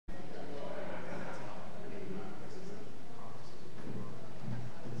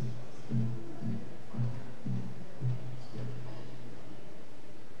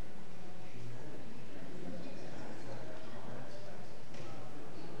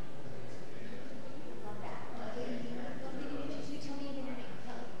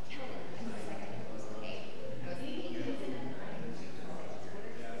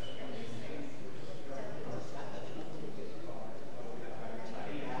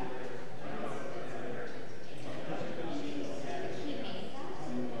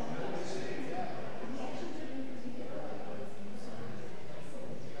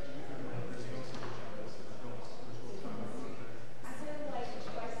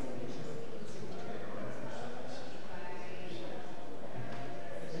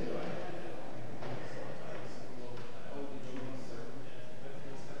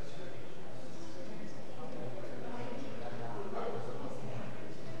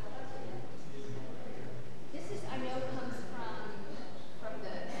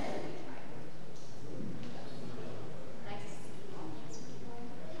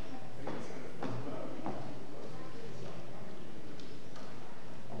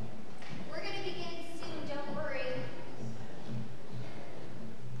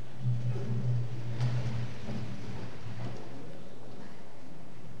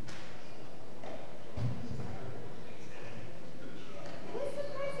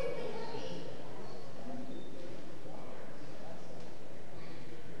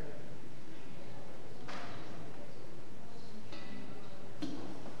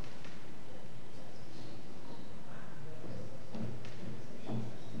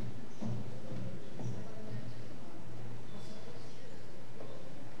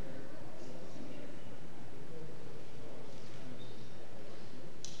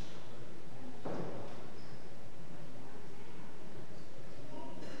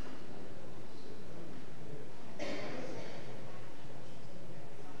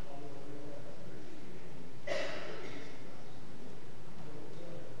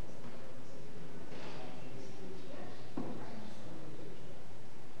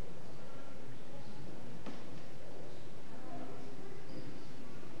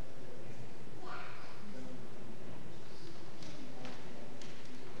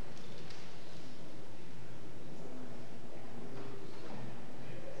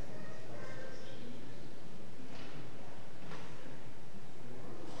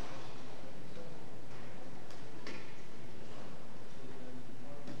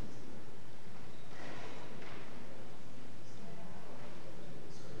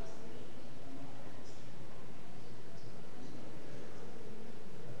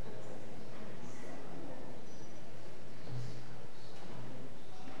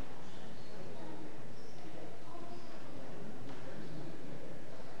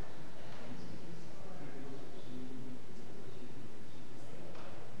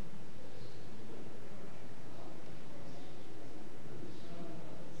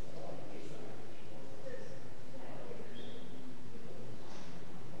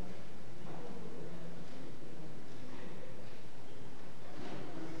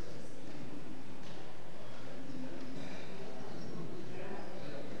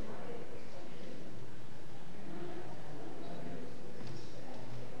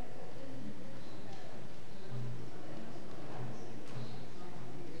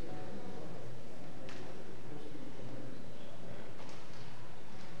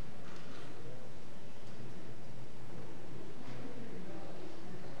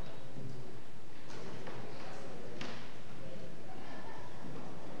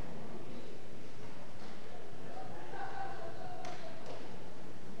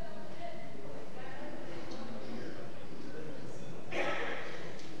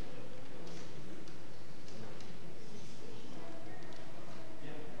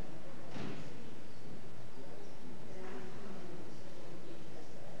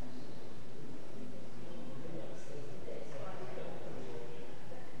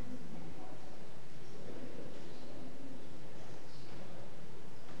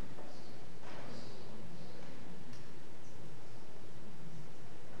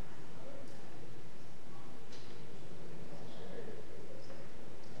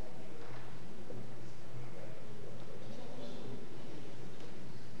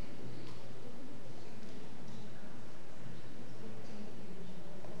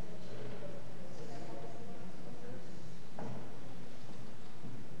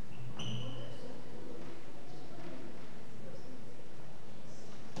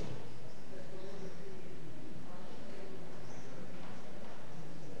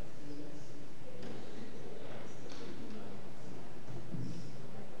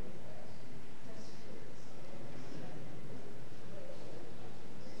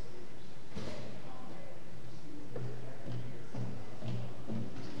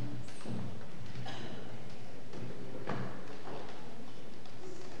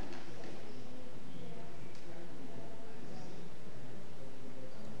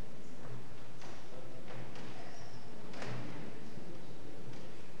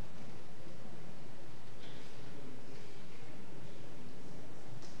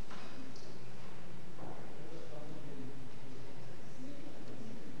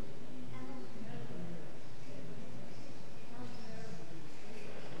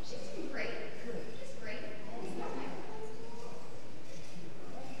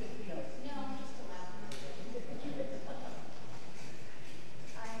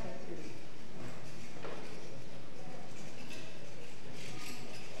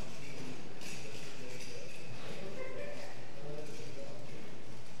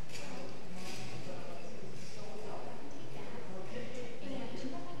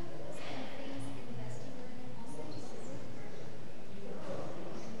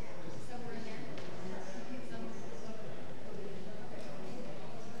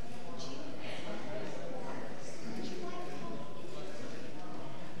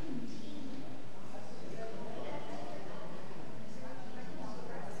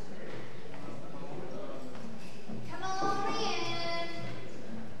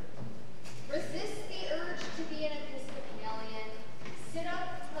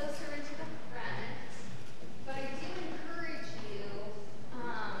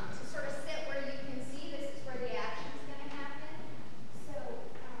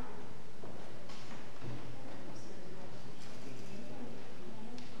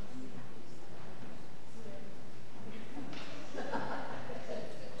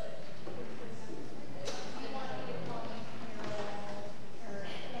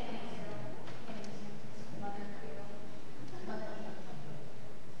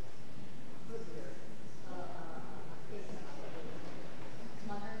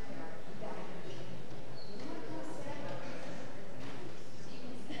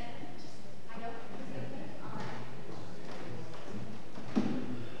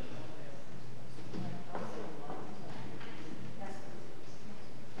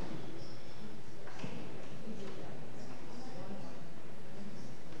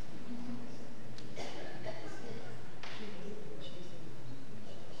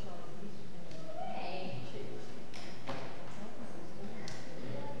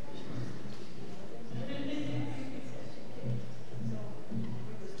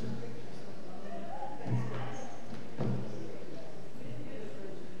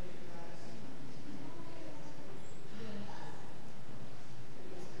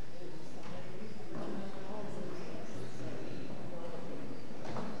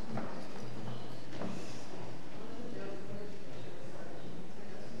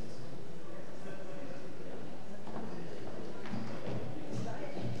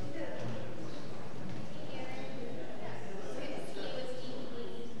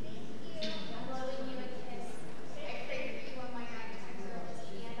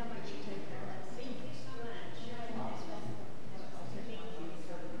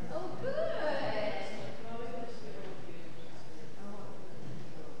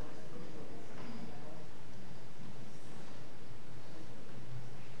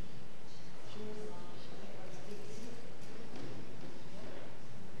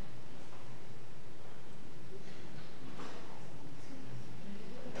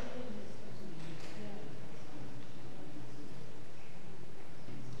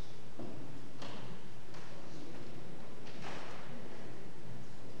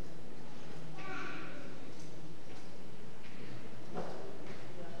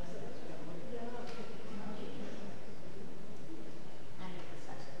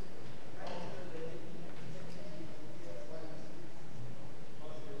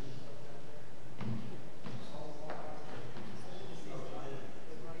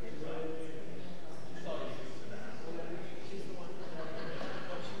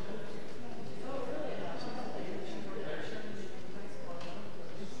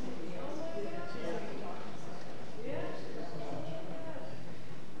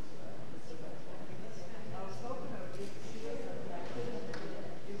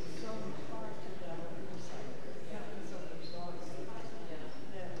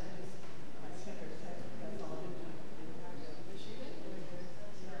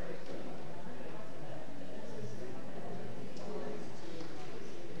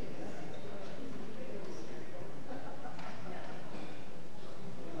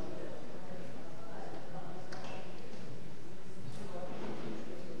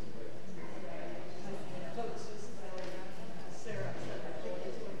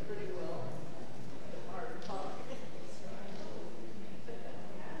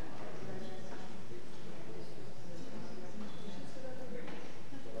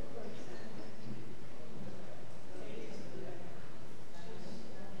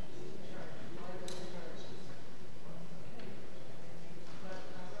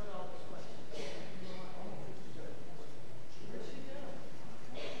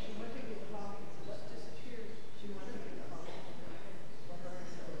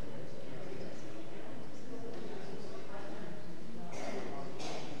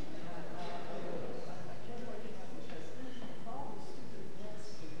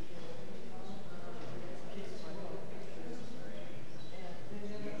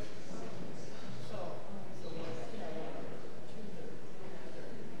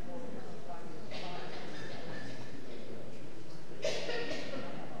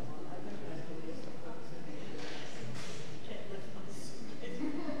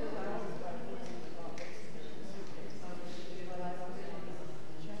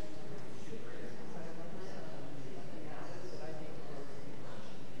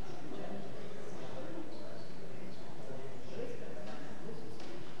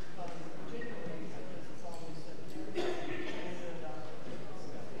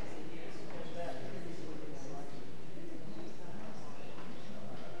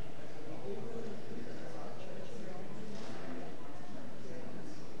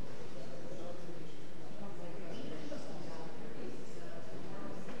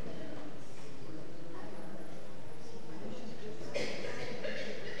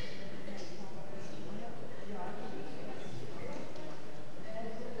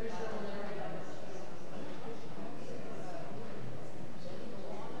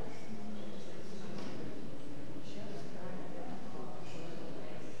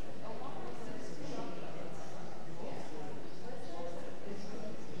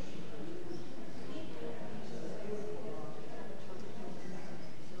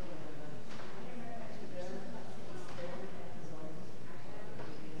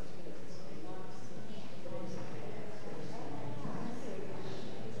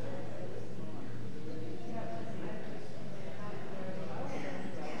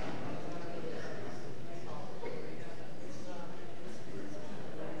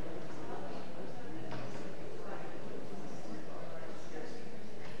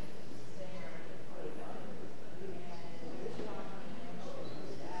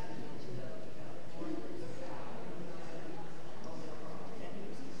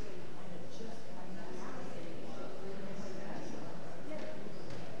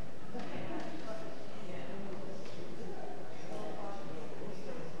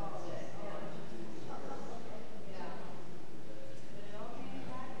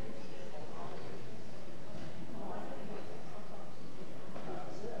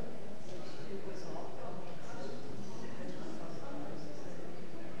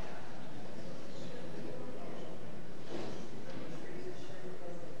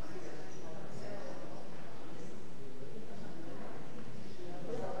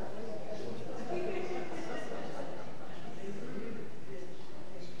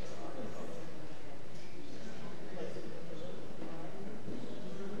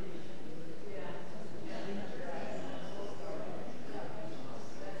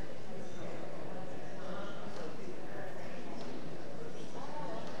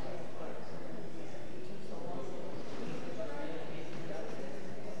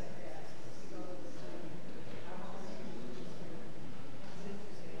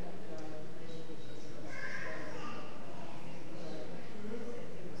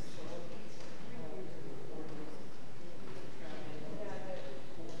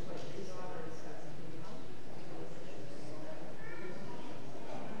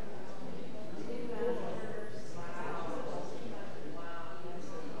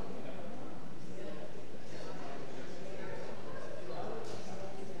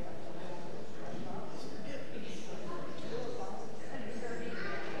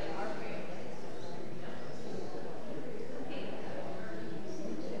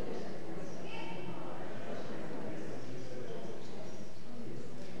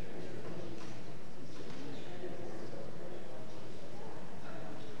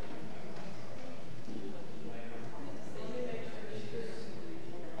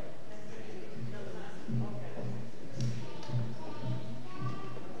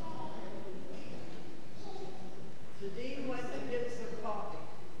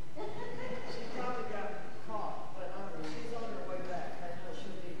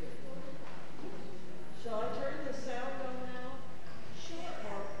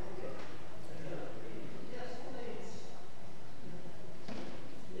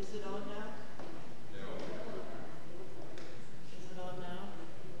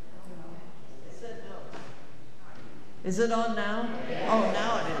Is it on now? Oh,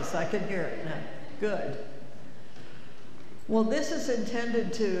 now it is. I can hear it now. Good. Well, this is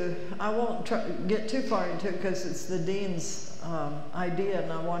intended to, I won't get too far into it because it's the dean's idea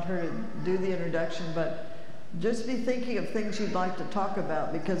and I want her to do the introduction, but just be thinking of things you'd like to talk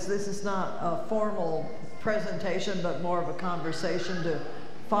about, because this is not a formal presentation but more of a conversation to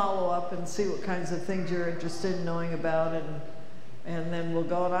follow up and see what kinds of things you're interested in knowing about, and then we'll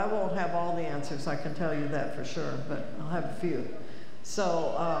go. And I won't have all the answers, I can tell you that for sure, but I'll have a few.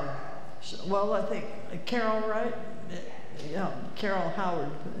 So, well, I think Carol, right? Yeah, Carol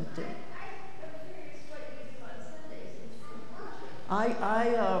Howard.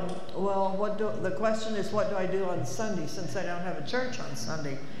 Well, the question is, what do I do on Sunday, since I don't have a church on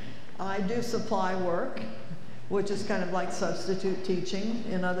Sunday? I do supply work, which is kind of like substitute teaching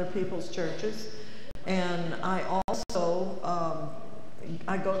in other people's churches. And I also,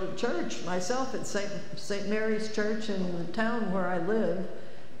 I go to church myself at St. Mary's Church in the town where I live.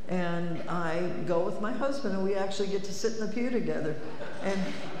 And I go with my husband, and we actually get to sit in the pew together. And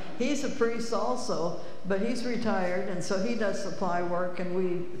he's a priest also, but he's retired, and so he does supply work. And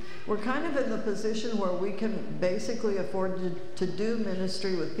we're kind of in the position where we can basically afford to do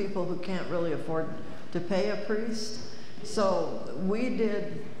ministry with people who can't really afford to pay a priest. So we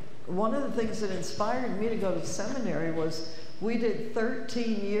did, one of the things that inspired me to go to seminary was we did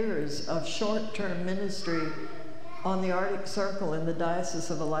 13 years of short-term ministry on the Arctic Circle in the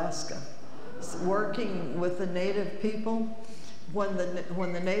Diocese of Alaska, working with the native people. When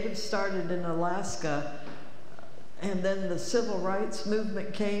the natives started in Alaska, and then the civil rights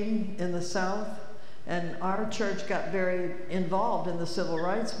movement came in the South, and our church got very involved in the civil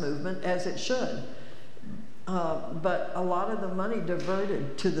rights movement, as it should. But a lot of the money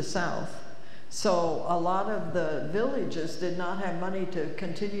diverted to the South. So a lot of the villages did not have money to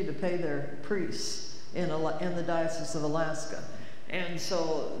continue to pay their priests in the Diocese of Alaska. And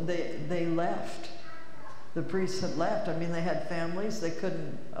so they left. The priests had left. I mean, they had families. They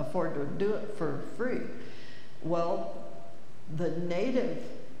couldn't afford to do it for free. Well, the native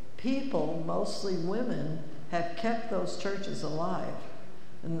people, mostly women, have kept those churches alive.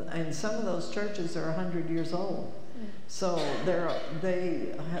 And some of those churches are 100 years old. So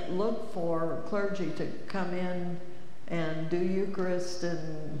they look for clergy to come in and do Eucharist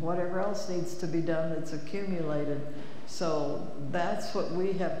and whatever else needs to be done that's accumulated. So that's what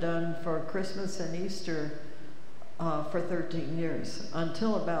we have done for Christmas and Easter for 13 years,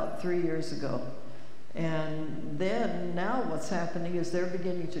 until about 3 years ago. And then now what's happening is they're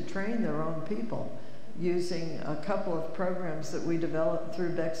beginning to train their own people using a couple of programs that we developed through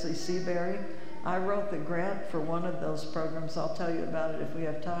Bexley Seabury. I wrote the grant for one of those programs. I'll tell you about it if we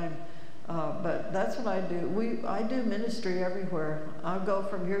have time. But that's what I do. I do ministry everywhere. I'll go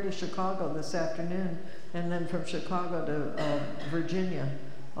from here to Chicago this afternoon, and then from Chicago to Virginia.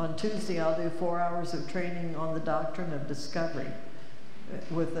 On Tuesday, I'll do 4 hours of training on the doctrine of discovery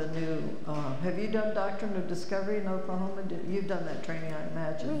with a new, have you done Doctrine of Discovery in Oklahoma? You've done that training, I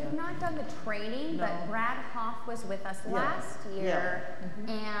imagine. We've not done the training, no. But Brad Hoff was with us last year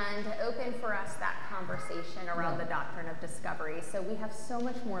and opened for us that conversation around the Doctrine of Discovery. So we have so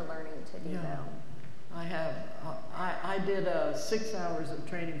much more learning to do though. I have, I did 6 hours of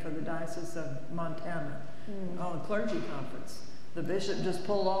training for the Diocese of Montana on a clergy conference. The bishop just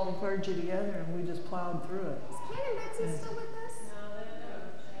pulled all the clergy together and we just plowed through it. Is Canon Betsy still with us?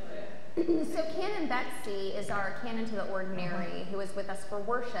 So Canon Betsy is our canon to the ordinary who is with us for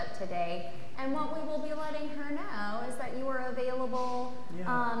worship today. And what we will be letting her know is that you are available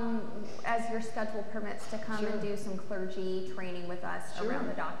as your schedule permits to come and do some clergy training with us around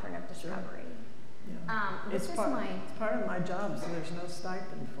the Doctrine of Discovery. It's part of my job, so there's no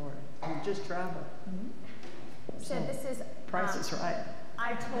stipend for it. You just travel. So this is... Price is right.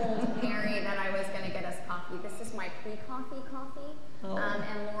 I told Mary that I was going to get us coffee. This is my pre-coffee coffee,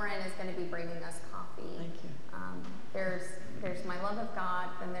 and Lauren is going to be bringing us coffee. Thank you. There's my love of God,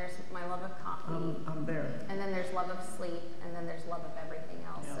 then there's my love of coffee. I'm there. And then there's love of sleep, and then there's love of everything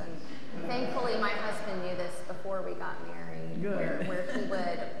else. And thankfully, my husband knew this before we got married, where he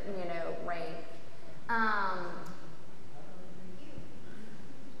would, rank. How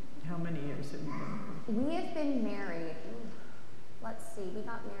many years have you been married? We have been married. Let's see, we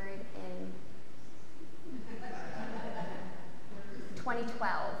got married in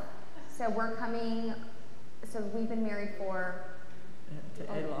 2012. So we've been married for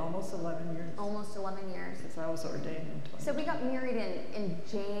almost 11 years. Almost 11 years. Since I was ordained in 20. So we got married in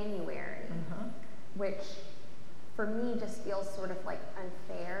January, which for me just feels sort of like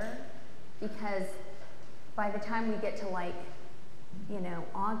unfair, because by the time we get to like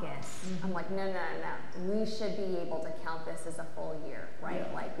August. I'm like, no. We should be able to count this as a full year, right?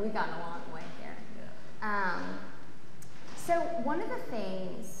 Yeah. Like, we've gotten a long way here. Yeah. So one of the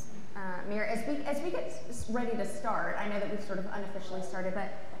things, Mary, as we get ready to start, I know that we've sort of unofficially started,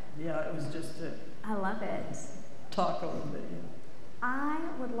 but Yeah, it was just to I love it. talk a little bit. Yeah. I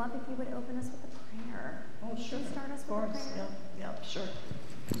would love if you would open us with a prayer. Oh, sure. Would you start us Of with a course. prayer? Yeah, sure.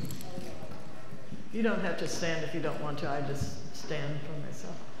 You don't have to stand if you don't want to. I just stand for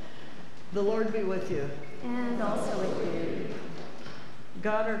myself. The Lord be with you. And also with you.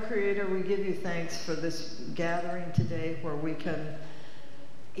 God, our Creator, we give you thanks for this gathering today where we can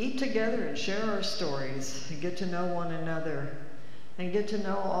eat together and share our stories and get to know one another and get to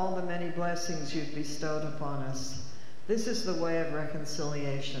know all the many blessings you've bestowed upon us. This is the way of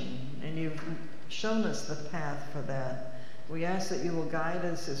reconciliation, and you've shown us the path for that. We ask that you will guide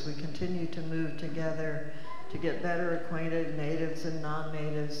us as we continue to move together to get better acquainted, natives and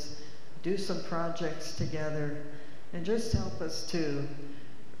non-natives, do some projects together, and just help us to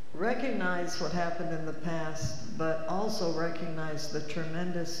recognize what happened in the past, but also recognize the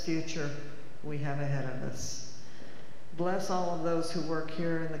tremendous future we have ahead of us. Bless all of those who work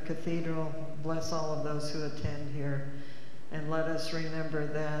here in the cathedral. Bless all of those who attend here. And let us remember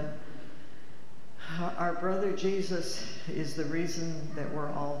that our brother Jesus is the reason that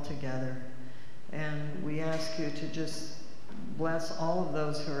we're all together. And we ask you to just bless all of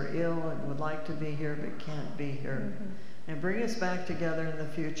those who are ill and would like to be here but can't be here. And bring us back together in the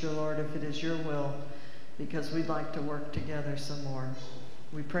future, Lord, if it is your will, because we'd like to work together some more.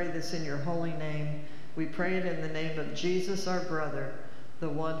 We pray this in your holy name. We pray it in the name of Jesus, our brother, the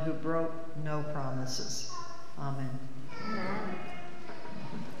one who broke no promises. Amen. Amen.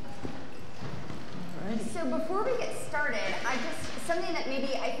 Alrighty. So before we get started, something that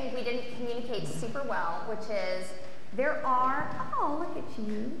maybe I think we didn't communicate super well, which is there are, look at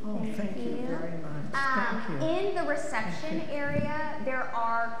you. Oh, thank you very much. Thank you. In the reception area, there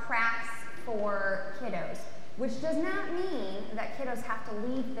are crafts for kiddos, which does not mean that kiddos have to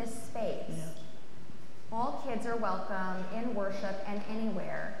leave this space. Yeah. All kids are welcome in worship and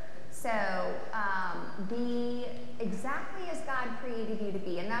anywhere. So be exactly as God created you to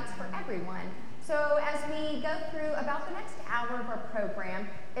be, and that's for everyone. So as we go through about the next hour of our program,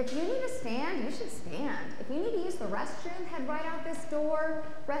 if you need to stand, you should stand. If you need to use the restroom, head right out this door.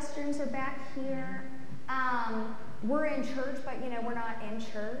 Restrooms are back here. We're in church, but we're not in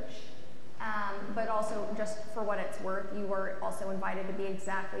church. But also, just for what it's worth, you are also invited to be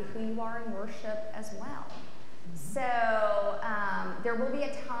exactly who you are in worship as well. So there will be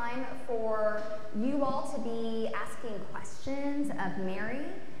a time for you all to be asking questions of Mary,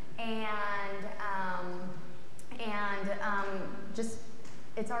 and just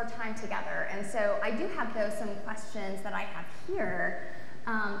it's our time together. And so I do have some questions that I have here.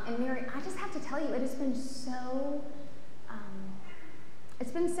 And Mary, I just have to tell you, it has been so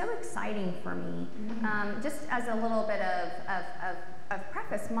exciting for me. Just as a little bit of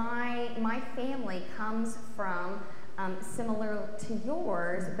preface, my family comes from, similar to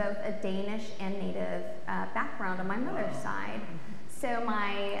yours, both a Danish and native background on my mother's side. So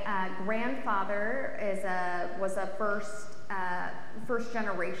my grandfather was a first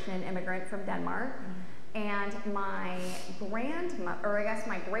generation immigrant from Denmark, and my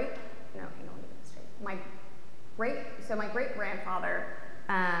great grandfather,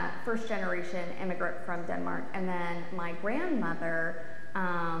 first generation immigrant from Denmark, and then my grandmother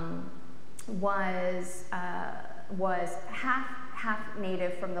was half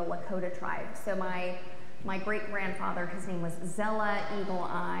native from the Lakota tribe. So my great-grandfather, his name was Zella Eagle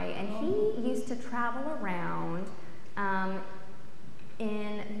Eye, and he used to travel around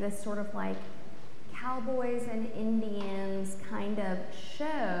in this sort of like cowboys and Indians kind of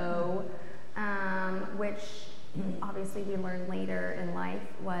show, which obviously we learned later in life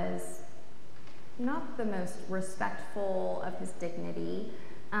was not the most respectful of his dignity.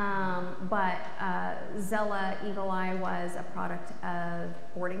 But Zella Eagle Eye was a product of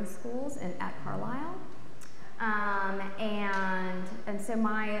boarding schools at Carlisle. And so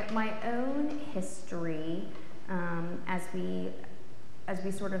my own history, as we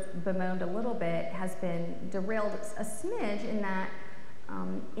sort of bemoaned a little bit, has been derailed a smidge in that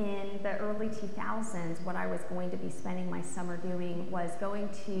in the early 2000s, what I was going to be spending my summer doing was going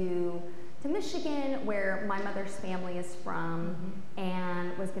to Michigan, where my mother's family is from,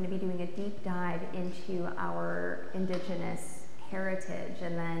 and was going to be doing a deep dive into our indigenous heritage.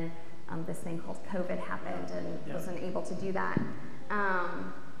 And then this thing called COVID happened, and wasn't able to do that.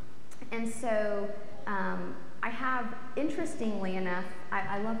 And so I have, interestingly enough,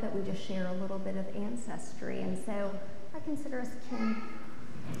 I love that we just share a little bit of ancestry. And so I consider us kin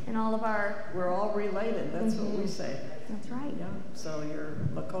in all of our... We're all related, that's what we say. That's right. Yeah, so your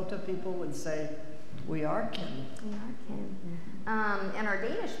Lakota people would say, we are kin. We are kin. And our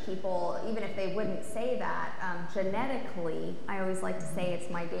Danish people, even if they wouldn't say that, genetically, I always like to say it's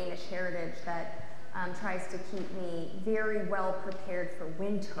my Danish heritage that tries to keep me very well prepared for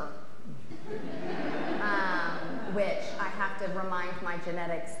winter. Which I have to remind my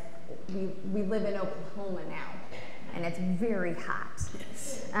genetics, we live in Oklahoma now, and it's very hot.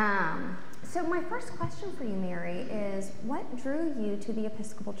 Yes. So my first question for you, Mary, is what drew you to the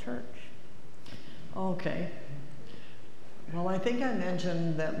Episcopal Church? Okay. Well, I think I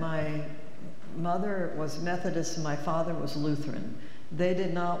mentioned that my mother was Methodist and my father was Lutheran. They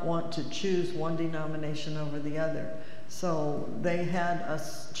did not want to choose one denomination over the other. So they had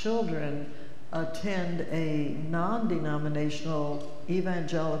us children attend a non-denominational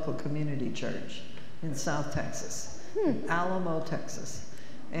evangelical community church in South Texas, Alamo, Texas.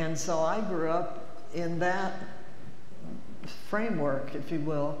 And so I grew up in that framework, if you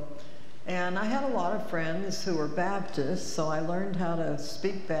will. And I had a lot of friends who were Baptists, so I learned how to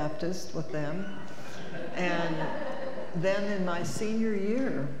speak Baptist with them. And then in my senior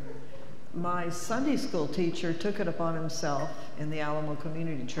year, my Sunday school teacher took it upon himself in the Alamo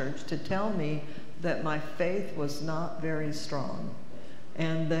Community Church to tell me that my faith was not very strong.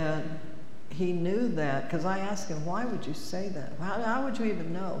 And that he knew that, because I asked him, why would you say that? How would you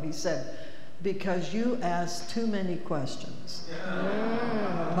even know? He said, because you ask too many questions.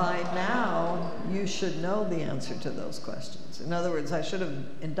 By now, you should know the answer to those questions. In other words, I should have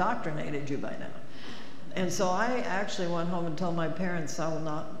indoctrinated you by now. And so I actually went home and told my parents I will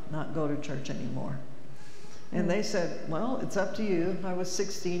not go to church anymore. And they said, well, it's up to you. I was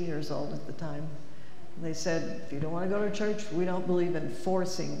 16 years old at the time. And they said, if you don't want to go to church, we don't believe in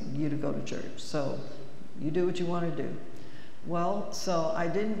forcing you to go to church. So you do what you want to do. Well, so I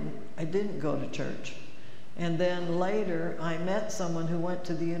didn't go to church. And then later, I met someone who went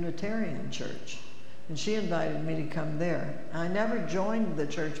to the Unitarian church. And she invited me to come there. I never joined the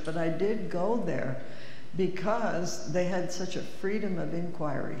church, but I did go there because they had such a freedom of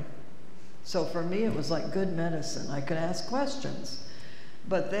inquiry. So for me, it was like good medicine. I could ask questions.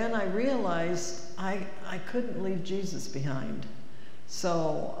 But then I realized I couldn't leave Jesus behind.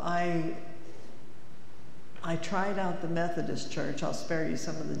 So I tried out the Methodist church. I'll spare you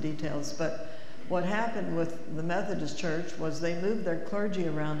some of the details. But what happened with the Methodist church was they moved their clergy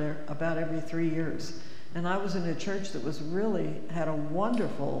around there about every 3 years. And I was in a church that was really, had a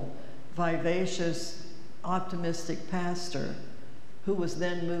wonderful, vivacious, optimistic pastor who was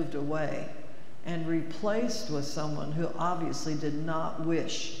then moved away and replaced with someone who obviously did not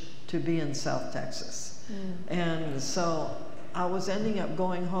wish to be in South Texas. And so I was ending up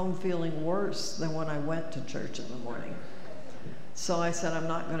going home feeling worse than when I went to church in the morning. So I said, I'm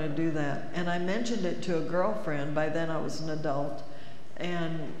not going to do that. And I mentioned it to a girlfriend. By then I was an adult.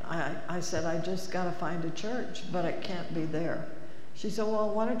 And I said, I just got to find a church, but it can't be there. She said, well,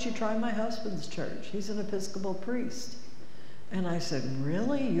 why don't you try my husband's church? He's an Episcopal priest. And I said,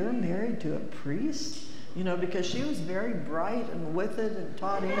 really? You're married to a priest? You know, because she was very bright and with it and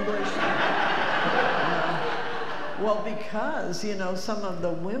taught English. Well, because, you know, some of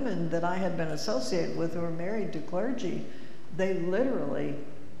the women that I had been associated with who were married to clergy, they literally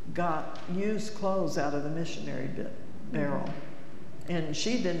got used clothes out of the missionary barrel. And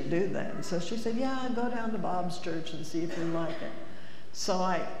she didn't do that. So she said, yeah, go down to Bob's church and see if you like it. So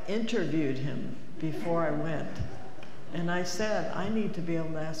I interviewed him before I went. And I said, I need to be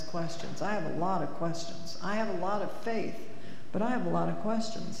able to ask questions. I have a lot of questions. I have a lot of faith, but I have a lot of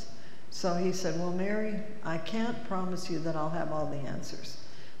questions. So he said, well, Mary, I can't promise you that I'll have all the answers.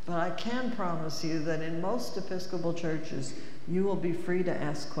 But I can promise you that in most Episcopal churches, you will be free to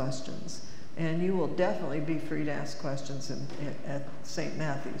ask questions. And you will definitely be free to ask questions at St.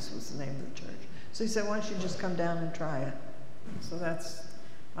 Matthew's was the name of the church. So he said, why don't you just come down and try it? So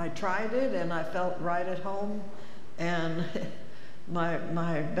I tried it and I felt right at home. And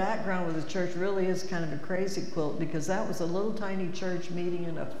my background with the church really is kind of a crazy quilt because that was a little tiny church meeting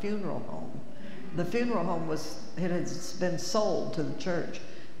in a funeral home. The funeral home it had been sold to the church.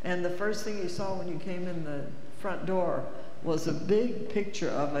 And the first thing you saw when you came in the front door was a big picture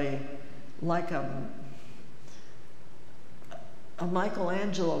of a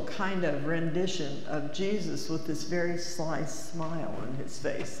Michelangelo kind of rendition of Jesus with this very sly smile on his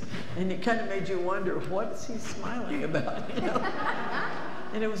face. And it kind of made you wonder, what is he smiling about, you know?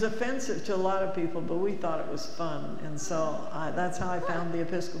 And it was offensive to a lot of people, but we thought it was fun. And so that's how I found the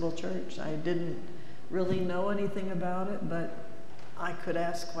Episcopal Church. I didn't really know anything about it, but I could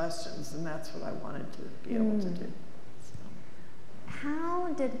ask questions, and that's what I wanted to be able to do. how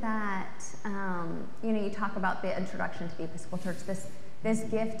did that, you know, you talk about the introduction to the Episcopal Church, this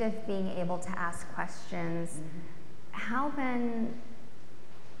gift of being able to ask questions. How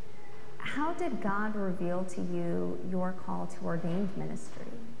did God reveal to you your call to ordained ministry?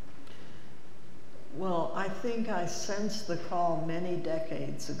 Well, I think I sensed the call many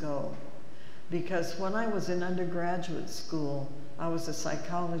decades ago, because when I was in undergraduate school, I was a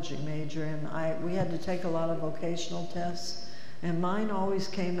psychology major, and we had to take a lot of vocational tests, and mine always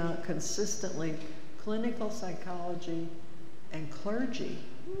came out consistently clinical psychology and clergy.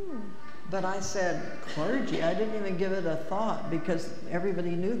 But I said, clergy? I didn't even give it a thought, because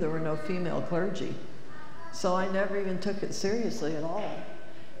everybody knew there were no female clergy. So I never even took it seriously at all.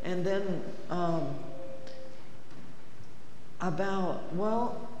 And then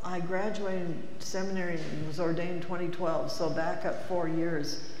I graduated seminary and was ordained 2012, so back up 4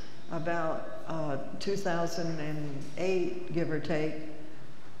 years, about 2008, give or take.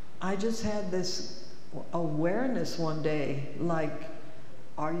 I just had this awareness one day, like,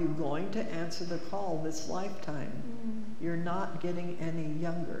 are you going to answer the call this lifetime? You're not getting any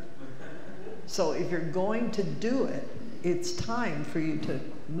younger. So if you're going to do it, it's time for you to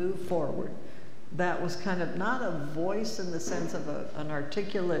move forward. That was kind of not a voice in the sense of an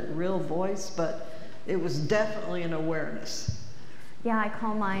articulate, real voice, but it was definitely an awareness. Yeah, I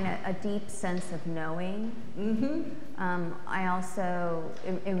call mine a deep sense of knowing. I also,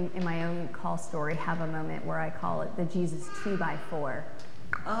 in my own call story, have a moment where I call it the Jesus 2x4.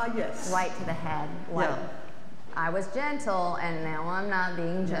 Yes. Right to the head. Like, Yeah. I was gentle, and now I'm not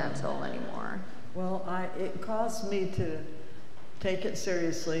being gentle anymore. Well, it caused me to take it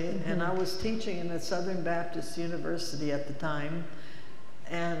seriously, and I was teaching in a Southern Baptist university at the time,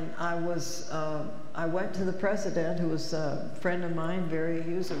 and I went to the president, who was a friend of mine,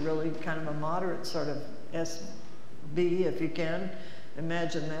 he was a really kind of a moderate sort of SB, if you can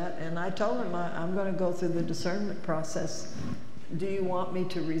imagine that, and I told him, I'm going to go through the discernment process. Do you want me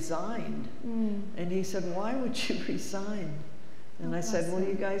to resign? And he said, why would you resign? And I said, well,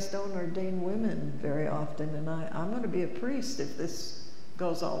 you guys don't ordain women very often, and I'm going to be a priest if this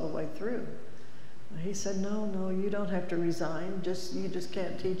goes all the way through. And he said, no, you don't have to resign, you just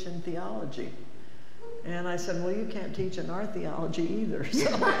can't teach in theology. And I said, well, you can't teach in our theology either. So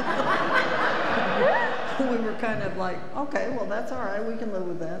we were kind of like, okay, well, that's all right, we can live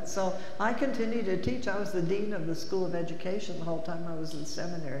with that. So I continued to teach. I was the dean of the School of Education the whole time I was in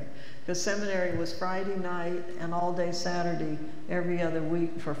seminary, because seminary was Friday night and all day Saturday every other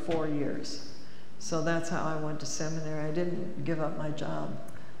week for 4 years. So that's how I went to seminary. I didn't give up my job.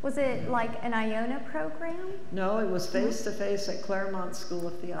 Was it like an Iona program? No, it was face-to-face at Claremont School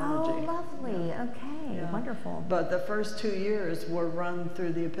of Theology. Oh, lovely. Yeah. Okay, yeah. Wonderful. But the first 2 years were run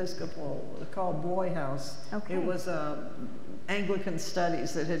through the Episcopal, called Boy House. Okay. It was Anglican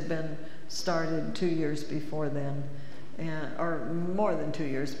studies that had been started 2 years before then, or more than 2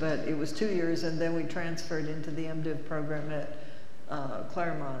 years, but it was 2 years, and then we transferred into the MDiv program at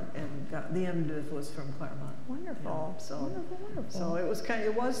Claremont, and the MDiv was from Claremont. Wonderful. Yeah, wonderful. So it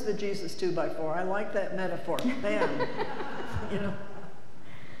was the Jesus 2x4. I like that metaphor. Bam. You know.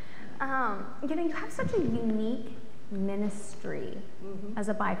 You have such a unique ministry as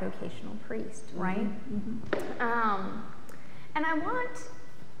a bivocational priest, right? And I'm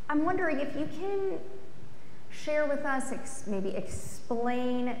wondering if you can share with us, maybe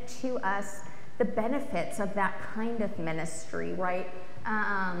explain to us the benefits of that kind of ministry, right?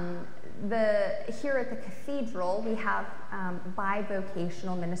 Here at the cathedral, we have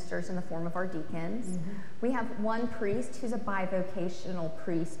bivocational ministers in the form of our deacons. We have one priest who's a bivocational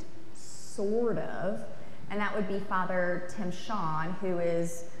priest, sort of, and that would be Father Tim Shawn, who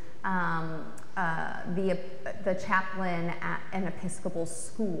is the chaplain at an Episcopal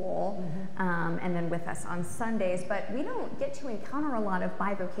school, and then with us on Sundays. But we don't get to encounter a lot of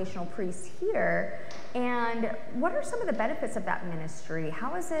bivocational priests here. And what are some of the benefits of that ministry?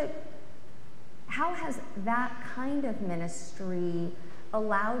 How has that kind of ministry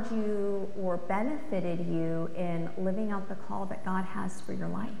allowed you or benefited you in living out the call that God has for your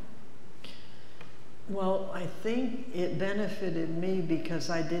life? Well, I think it benefited me because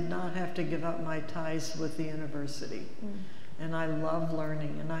I did not have to give up my ties with the university. And I love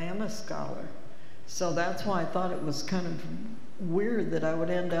learning, and I am a scholar. So that's why I thought it was kind of weird that I would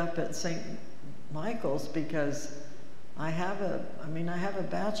end up at St. Michael's, because I have a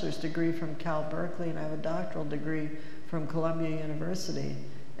bachelor's degree from Cal Berkeley, and I have a doctoral degree from Columbia University.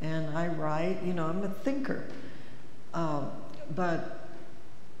 And I write, I'm a thinker.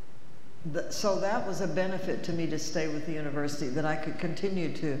 So that was a benefit to me to stay with the university, that I could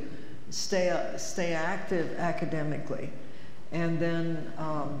continue to stay active academically. And then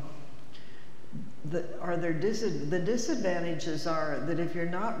the disadvantages are that if you're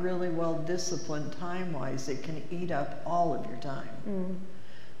not really well disciplined time-wise, it can eat up all of your time.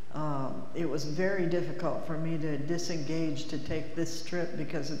 It was very difficult for me to disengage to take this trip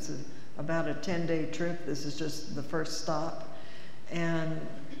because it's about a 10-day trip. This is just the first stop. And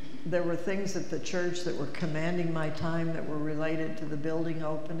there were things at the church that were commanding my time that were related to the building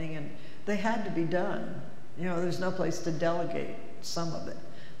opening, and they had to be done. You know, there's no place to delegate some of it.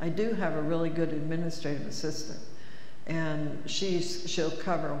 I do have a really good administrative assistant, and she'll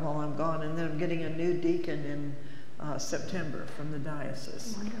cover while I'm gone, and then I'm getting a new deacon in September from the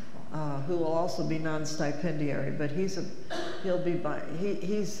diocese. Wonderful. Who will also be non-stipendiary, but he's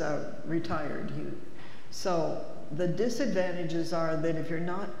retired. So the disadvantages are that if you're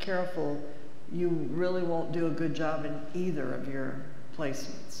not careful, you really won't do a good job in either of your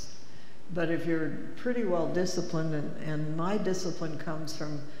placements. But if you're pretty well disciplined, and my discipline comes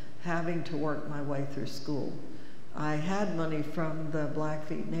from having to work my way through school. I had money from the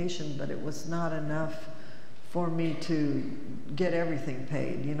Blackfeet Nation, but it was not enough for me to get everything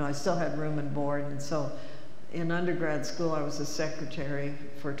paid. You know, I still had room and board, and so in undergrad school I was a secretary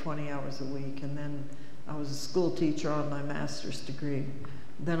for 20 hours a week, and then I was a school teacher on my master's degree.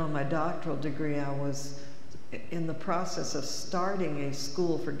 Then on my doctoral degree I was in the process of starting a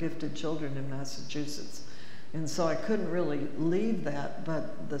school for gifted children in Massachusetts. And so I couldn't really leave that,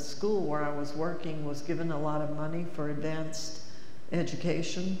 but the school where I was working was given a lot of money for advanced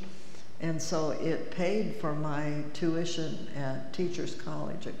education. And so it paid for my tuition at Teachers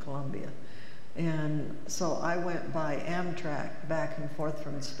College at Columbia. And so I went by Amtrak back and forth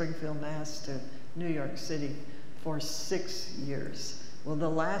from Springfield, Mass to New York City for 6 years. Well, the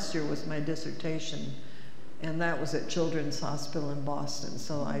last year was my dissertation, and that was at Children's Hospital in Boston.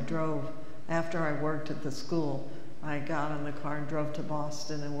 So I drove, after I worked at the school, I got on the car and drove to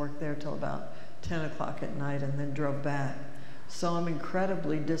Boston and worked there till about 10 o'clock at night, and then drove back. So I'm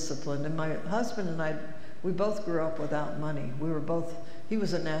incredibly disciplined. And my husband and I, we both grew up without money. He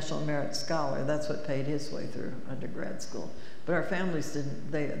was a National Merit Scholar. That's what paid his way through undergrad school. But our families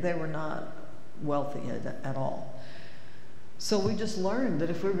didn't, they were not wealthy at all. So we just learned that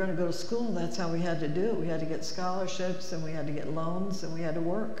if we were going to go to school, that's how we had to do it. We had to get scholarships, and we had to get loans, and we had to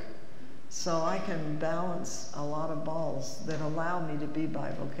work. So I can balance a lot of balls that allow me to be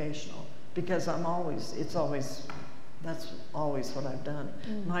bivocational, because that's always what I've done.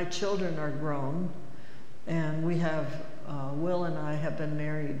 My children are grown, and we have, Will and I have been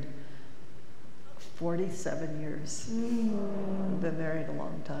married 47 years. We've been married a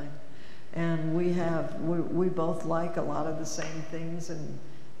long time. And we both like a lot of the same things, and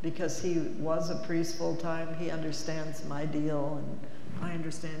because he was a priest full time, he understands my deal, and I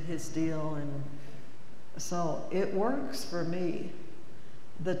understand his deal, and so it works for me.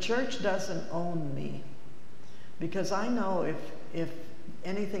 The church doesn't own me, because I know if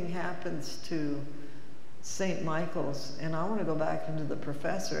anything happens to St. Michael's and I want to go back into the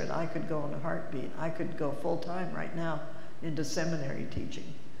professorate, I could go in a heartbeat. I could go full time right now into seminary teaching.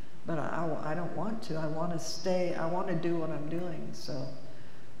 But I don't want to. I want to stay. I want to do what I'm doing.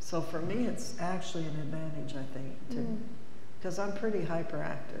 So for me, it's actually an advantage, I think, because I'm pretty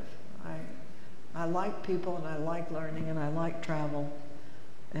hyperactive. I like people, and I like learning, and I like travel,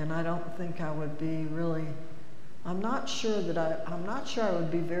 and I don't think I would be really. I'm not sure I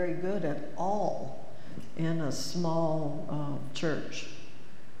would be very good at all in a small church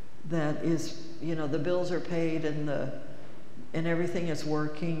that is, you know, the bills are paid and everything is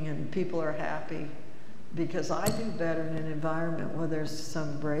working and people are happy, because I do better in an environment where there's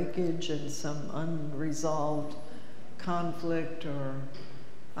some breakage and some unresolved conflict. Or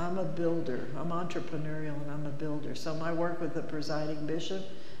I'm a builder. I'm entrepreneurial, and I'm a builder. So my work with the presiding bishop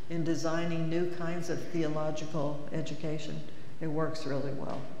in designing new kinds of theological education, it works really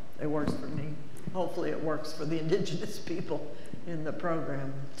well. It works for me. Hopefully it works for the indigenous people in the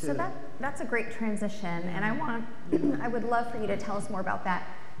program too. So that's a great transition, and I would love for you to tell us more about that.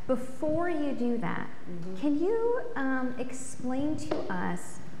 Before you do that, can you explain to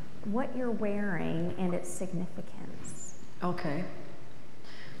us what you're wearing and its significance? Okay.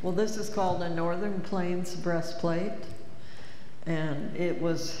 Well, this is called a Northern Plains breastplate, and it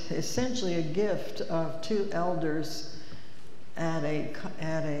was essentially a gift of 2 elders at a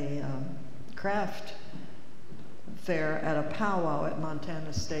craft fair at a powwow at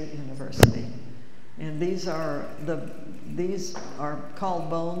Montana State University. And these are called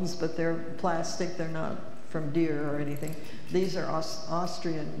bones, but they're plastic. They're not from deer or anything. These are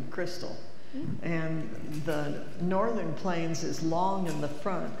Austrian crystal. And the Northern Plains is long in the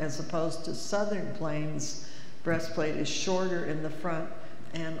front, as opposed to Southern Plains breastplate is shorter in the front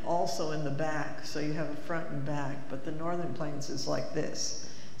and also in the back, so you have a front and back, but the Northern Plains is like this.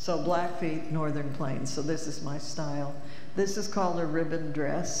 So Blackfeet, Northern Plains, so this is my style. This is called a ribbon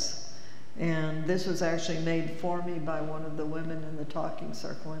dress, and this was actually made for me by one of the women in the talking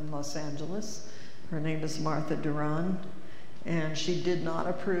circle in Los Angeles. Her name is Martha Duran, and she did not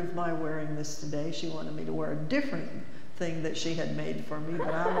approve my wearing this today. She wanted me to wear a different thing that she had made for me,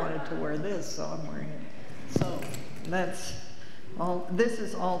 but I wanted to wear this, so I'm wearing it. So that's all. This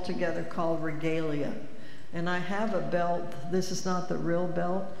is all together called regalia. And I have a belt. This is not the real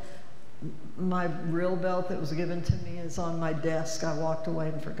belt. My real belt that was given to me is on my desk. I walked away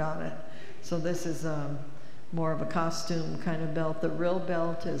and forgot it. So this is more of a costume kind of belt. The real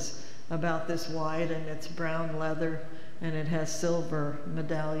belt is about this wide, and it's brown leather, and it has silver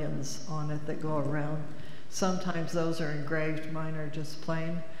medallions on it that go around. Sometimes those are engraved, mine are just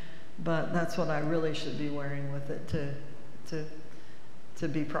plain, but that's what I really should be wearing with it to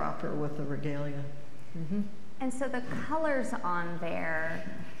be proper with the regalia. Mm-hmm. And so the colors on there,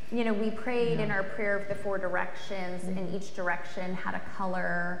 you know, we prayed in our prayer of the 4 directions, and each direction had a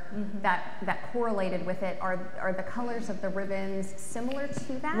color that correlated with it. Are the colors of the ribbons similar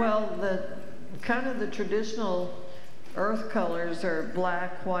to that? Well, the kind of the traditional earth colors are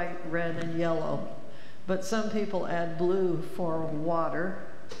black, white, red, and yellow. But some people add blue for water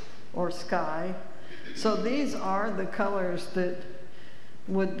or sky. So these are the colors that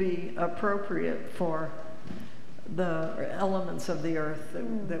would be appropriate for the elements of the earth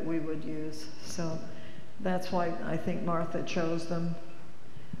that we would use. So that's why I think Martha chose them.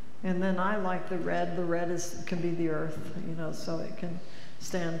 And then I like the red. The red can be the earth, you know, so it can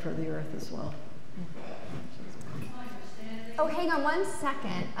stand for the earth as well. Oh, hang on 1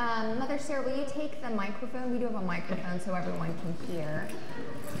 second. Mother Sarah, will you take the microphone? We do have a microphone so everyone can hear.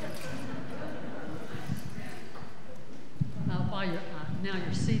 While you're, now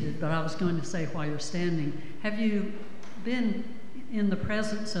you're seated, but I was going to say while you're standing, have you been in the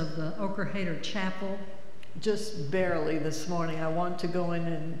presence of the Okerhater Chapel? Just barely this morning. I want to go in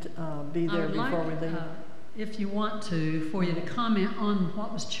and be there before we leave. If you want to, for you to comment on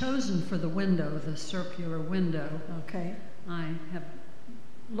what was chosen for the window, the circular window. Okay. I have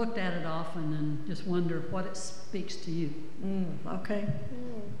looked at it often and just wonder what it speaks to you. Okay.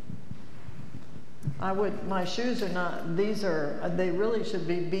 My shoes are not, they really should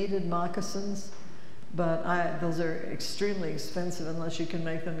be beaded moccasins, but those are extremely expensive unless you can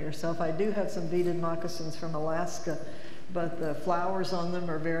make them yourself. I do have some beaded moccasins from Alaska, but the flowers on them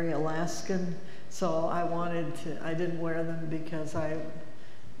are very Alaskan, so I didn't wear them because I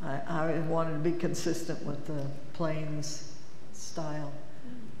wanted to be consistent with the Plains style.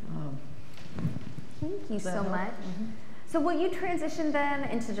 Thank you so much. So will you transition then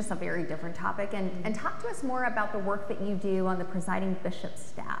into just a very different topic and talk to us more about the work that you do on the presiding bishop's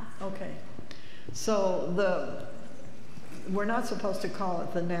staff? Okay. So we're not supposed to call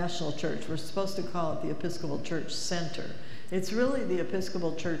it the National Church. We're supposed to call it the Episcopal Church Center. It's really the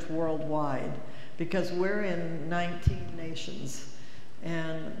Episcopal Church worldwide because we're in 19 nations.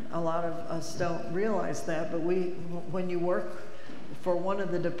 And a lot of us don't realize that, but when you work for one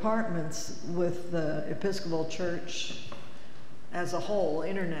of the departments with the Episcopal Church as a whole,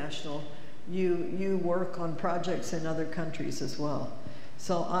 international, you work on projects in other countries as well.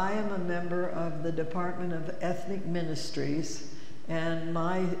 So I am a member of the Department of Ethnic Ministries, and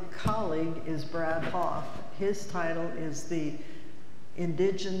my colleague is Brad Hoff. His title is the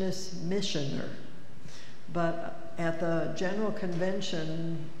Indigenous Missioner. But at the General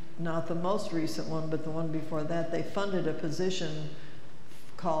Convention, not the most recent one, but the one before that, they funded a position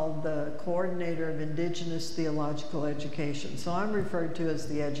called the Coordinator of Indigenous Theological Education. So I'm referred to as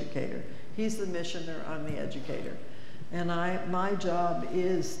the educator. He's the missioner, I'm the educator. And my job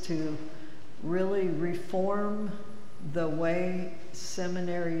is to really reform the way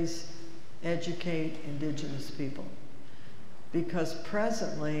seminaries educate indigenous people. Because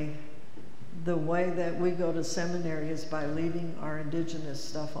presently, the way that we go to seminary is by leaving our indigenous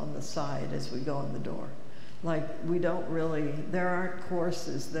stuff on the side as we go in the door. Like, there aren't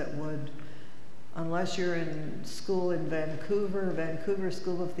courses that would, unless you're in school in Vancouver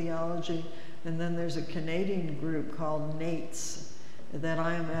School of Theology, and then there's a Canadian group called NATES that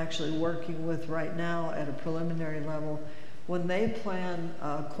I am actually working with right now at a preliminary level. When they plan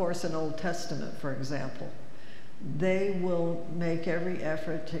a course in Old Testament, for example, they will make every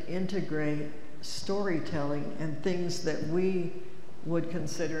effort to integrate storytelling and things that we would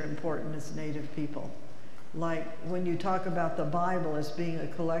consider important as Native people. Like when you talk about the Bible as being a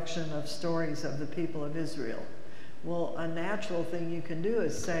collection of stories of the people of Israel, Well, a natural thing you can do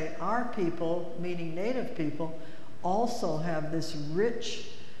is say, our people, meaning Native people, also have this rich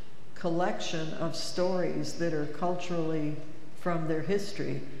collection of stories that are culturally from their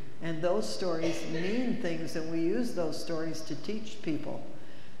history. And those stories mean things, and we use those stories to teach people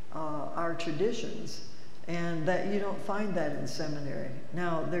our traditions. And that you don't find that in seminary.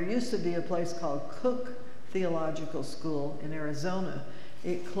 Now, there used to be a place called Cook Theological School in Arizona.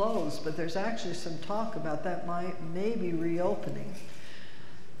 It closed, but there's actually some talk about that may be reopening.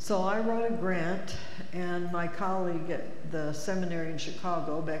 So I wrote a grant, and my colleague at the seminary in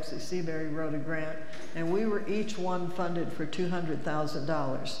Chicago, Bexley Seabury, wrote a grant, and we were each one funded for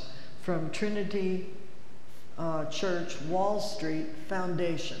 $200,000 from Trinity Church Wall Street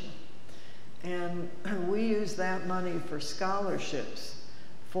Foundation. And we use that money for scholarships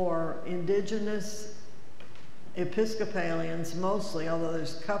for indigenous Episcopalians mostly, although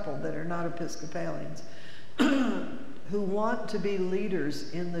there's a couple that are not Episcopalians, who want to be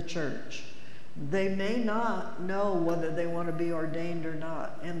leaders in the church. They may not know whether they want to be ordained or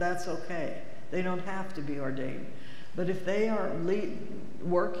not, and that's okay. They don't have to be ordained. But if they are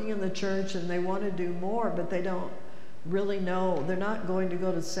working in the church and they want to do more, but they don't really know, they're not going to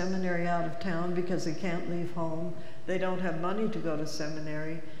go to seminary out of town because they can't leave home. They don't have money to go to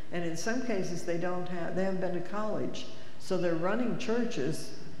seminary, and in some cases they haven't been to college. So they're running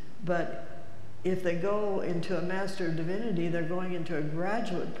churches, but if they go into a Master of Divinity, they're going into a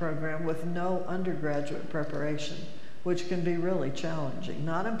graduate program with no undergraduate preparation, which can be really challenging.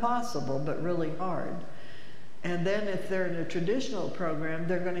 Not impossible, but really hard. And then if they're in a traditional program,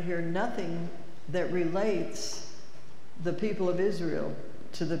 they're going to hear nothing that relates the people of Israel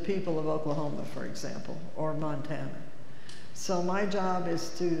to the people of Oklahoma, for example, or Montana. So my job is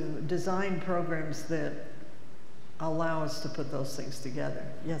to design programs that allow us to put those things together.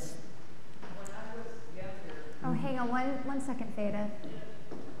 Yes? When I was younger... Oh, hang on one second, Theta.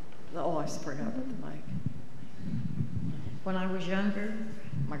 Oh, I forgot about the mic. When I was younger,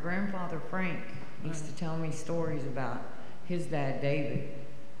 my grandfather Frank used to tell me stories about his dad David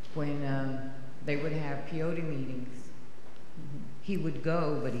when they would have peyote meetings. He would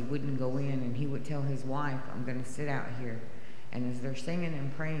go, but he wouldn't go in, and he would tell his wife, I'm going to sit out here. And as they're singing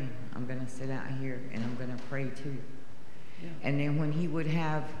and praying, I'm going to sit out here, and I'm going to pray too. Yeah. And then when he would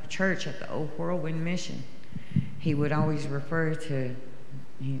have church at the Old Whirlwind Mission, he would always refer to,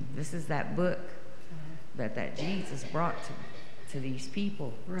 this is that book that Jesus brought to these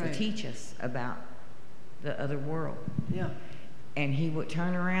people to teach us about the other world. Yeah. And he would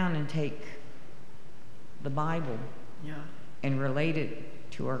turn around and take the Bible and relate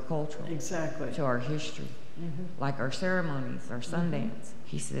it to our culture. Exactly. To our history. Like our ceremonies, our Sundance.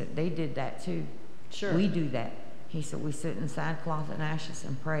 He said, they did that too. Sure. We do that. He said, we sit in sackcloth and ashes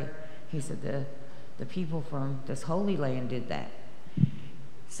and pray. He said, the people from this Holy Land did that.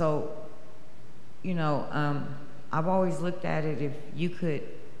 So, you know, I've always looked at it, if you could,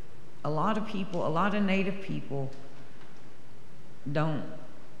 a lot of Native people don't,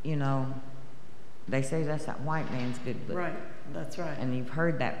 you know, they say that's that white man's good book. Right, that's right. And you've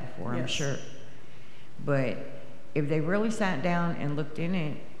heard that before, I'm sure. But if they really sat down and looked in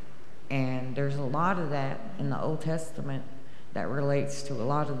it, and there's a lot of that in the Old Testament that relates to a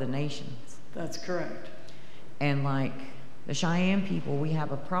lot of the nations. That's correct. And like the Cheyenne people, we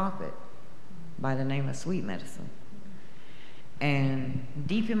have a prophet by the name of Sweet Medicine. And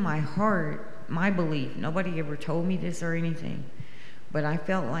deep in my heart, my belief, nobody ever told me this or anything, but I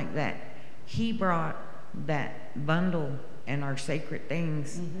felt like that he brought that bundle and our sacred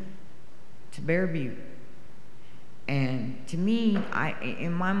things to Bear Butte. And to me,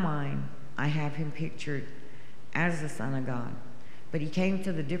 in my mind, I have him pictured as the Son of God. But he came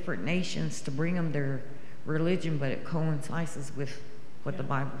to the different nations to bring them their religion, but it coincides with what the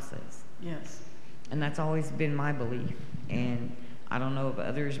Bible says. Yes. And that's always been my belief. And I don't know if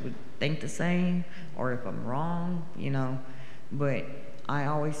others would think the same or if I'm wrong, you know, but I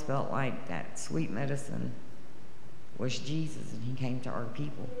always felt like that Sweet Medicine was Jesus, and he came to our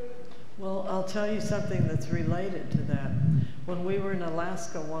people. Well, I'll tell you something that's related to that. When we were in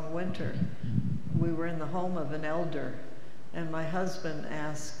Alaska one winter, we were in the home of an elder, and my husband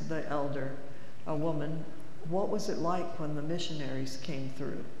asked the elder, a woman, what was it like when the missionaries came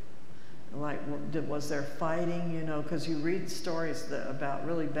through? Like, was there fighting, you know, because you read stories about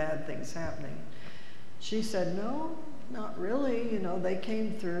really bad things happening. She said, no, not really, you know, they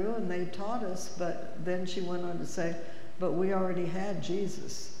came through and they taught us, but then she went on to say, but we already had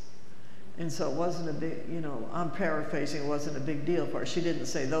Jesus. And so it wasn't a big, you know, I'm paraphrasing, it wasn't a big deal for her. She didn't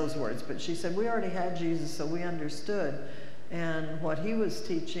say those words, but she said, we already had Jesus, so we understood And what he was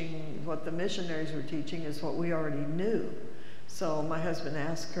teaching, what the missionaries were teaching, is what we already knew. So my husband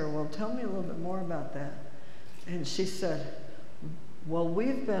asked her, well, tell me a little bit more about that. And she said, well,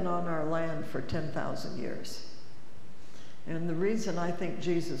 we've been on our land for 10,000 years. And the reason I think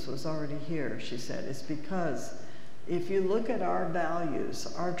Jesus was already here, she said, is because if you look at our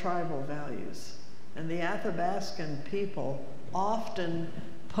values, our tribal values, and the Athabascan people often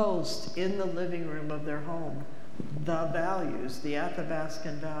post in the living room of their home the values, the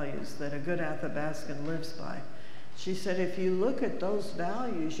Athabascan values that a good Athabascan lives by. She said, if you look at those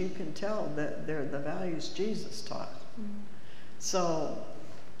values, you can tell that they're the values Jesus taught. So,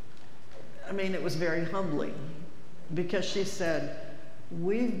 I mean, it was very humbling, because she said,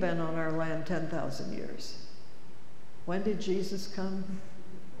 we've been on our land 10,000 years. When did Jesus come?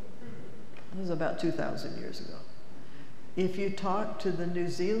 It was about 2,000 years ago. If you talk to the New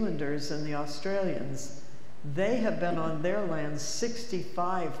Zealanders and the Australians, they have been on their land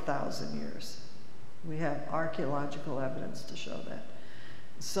 65,000 years. We have archaeological evidence to show that.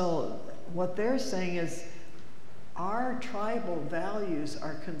 So what they're saying is our tribal values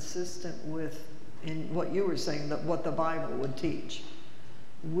are consistent with, in what you were saying, that what the Bible would teach.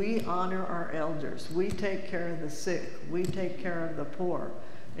 We honor our elders. We take care of the sick. We take care of the poor.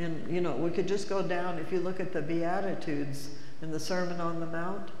 And, you know, we could just go down, if you look at the Beatitudes in the Sermon on the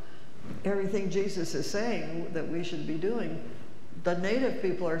Mount, everything Jesus is saying that we should be doing, the native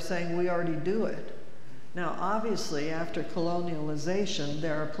people are saying we already do it. Now, obviously, after colonialization,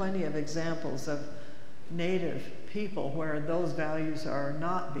 there are plenty of examples of native people where those values are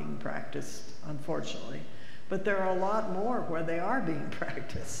not being practiced, unfortunately. But there are a lot more where they are being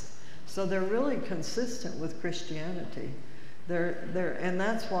practiced. So they're really consistent with Christianity. And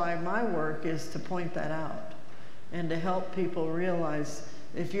that's why my work is to point that out and to help people realize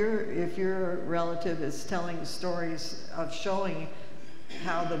if your relative is telling stories of showing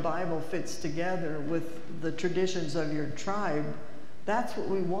how the Bible fits together with the traditions of your tribe, that's what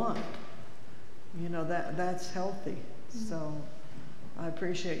we want. You know, that's healthy. So I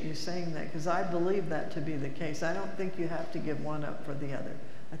appreciate you saying that, because I believe that to be the case. I don't think you have to give one up for the other.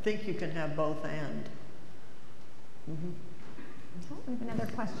 I think you can have both and. We have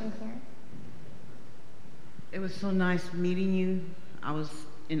another question here. It was so nice meeting you. I was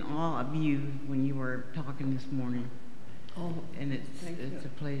in awe of you when you were talking this morning. Oh, and it's a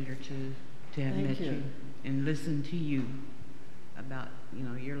pleasure to have met you and listen to you about, you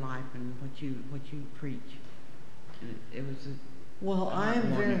know, your life and what you preach. And it was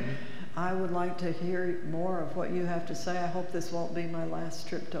I would like to hear more of what you have to say. I hope this won't be my last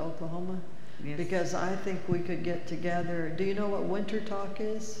trip to Oklahoma. Yes. Because I think we could get together. Do you know what Winter Talk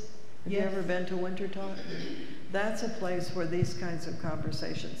is? Have you ever been to Winter Talk? That's a place where these kinds of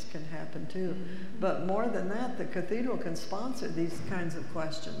conversations can happen too. But more than that, the cathedral can sponsor these kinds of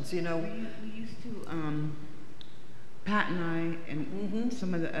questions. You know, we used to, Pat and I and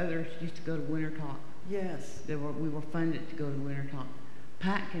some of the others used to go to Winter Talk. Yes. We were funded to go to Winter Talk.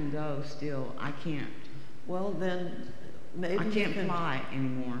 Pat can go still. I can't. Well, then maybe I can't fly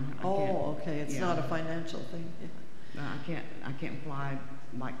anymore. Okay. It's not a financial thing. No, I can't fly.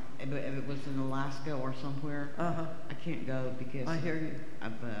 Like if it was in Alaska or somewhere, I can't go because I hear you.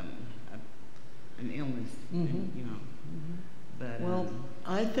 Of an illness, and, you know. But well,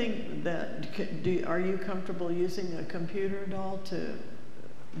 I think that are you comfortable using a computer doll to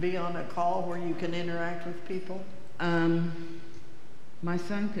be on a call where you can interact with people? My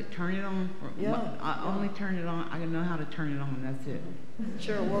son could turn it on. I only turn it on. I know how to turn it on. That's it.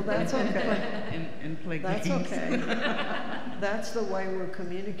 Sure. Well, that's okay. and play that's games. Okay. That's the way we're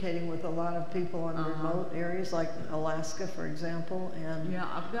communicating with a lot of people in remote areas, like Alaska, for example. And yeah,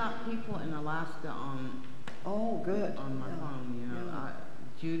 I've got people in Alaska on. Oh, good. On my phone, you know.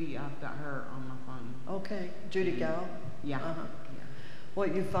 Judy, I've got her on my phone. Okay, Judy Gow. Yeah. Yeah.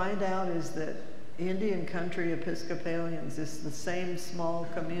 What you find out is that Indian country Episcopalians is the same small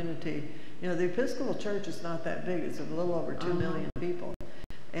community. You know, the Episcopal Church is not that big. It's a little over 2 million people.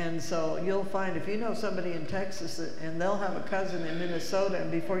 And so you'll find, if you know somebody in Texas and they'll have a cousin in Minnesota,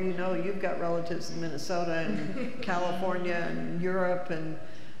 and before you know, you've got relatives in Minnesota and California and Europe. And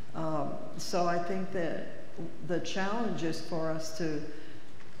so I think that the challenge is for us to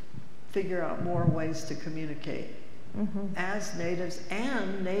figure out more ways to communicate. As natives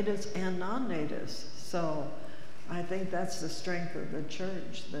and non-natives. So I think that's the strength of the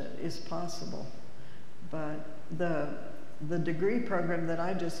church, that is possible. But the degree program that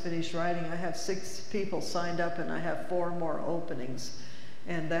I just finished writing, I have 6 people signed up and I have 4 more openings.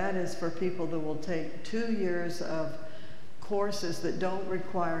 And that is for people that will take 2 years of courses that don't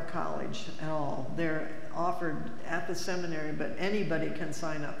require college at all. They're offered at the seminary, but anybody can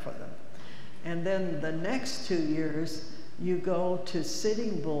sign up for them. And then the next 2 years, you go to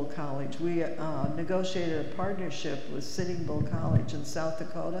Sitting Bull College. We negotiated a partnership with Sitting Bull College in South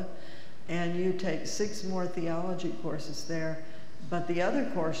Dakota, and you take 6 more theology courses there, but the other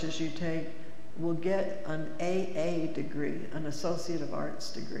courses you take will get an AA degree, an Associate of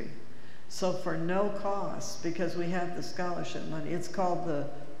Arts degree. So for no cost, because we have the scholarship money, it's called the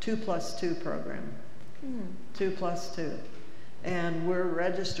 2+2 program. 2+2. And we're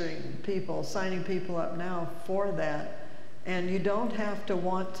registering people, signing people up now for that. And you don't have to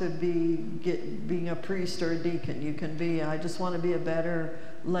want to being a priest or a deacon. You can be, I just want to be a better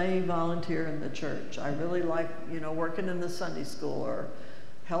lay volunteer in the church. I really like, you know, working in the Sunday school or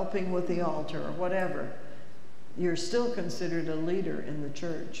helping with the altar or whatever. You're still considered a leader in the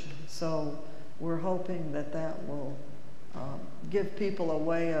church. So we're hoping that that will give people a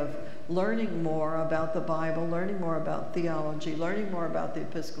way of learning more about the Bible, learning more about theology, learning more about the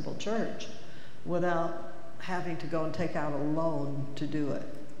Episcopal Church without having to go and take out a loan to do it.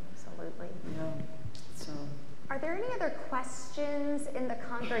 Absolutely. Yeah. So. Are there any other questions in the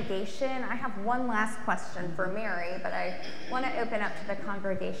congregation? I have one last question for Mary, but I want to open up to the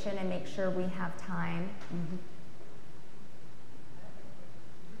congregation and make sure we have time. Mm-hmm.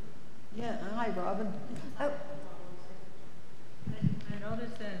 Yeah, hi, Robin. Oh. I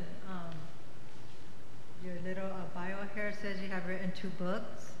noticed in your little bio here says you have written 2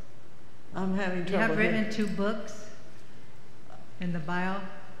 books. I'm having trouble. You have written here. 2 books in the bio.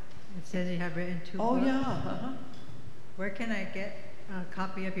 It says you have written 2 oh, books. Oh yeah. Where can I get a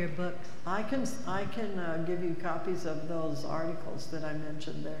copy of your books? I can give you copies of those articles that I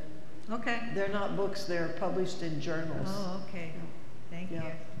mentioned there. Okay. They're not books, they're published in journals. Oh, okay. Thank you.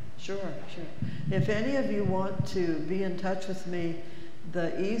 Sure, sure. If any of you want to be in touch with me,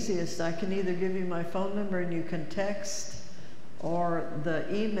 the easiest, I can either give you my phone number and you can text, or the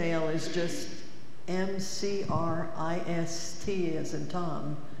email is just mcrist, as in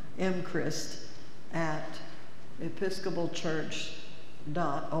Tom, mcrist at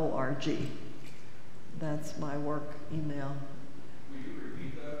episcopalchurch.org. That's my work email. Will you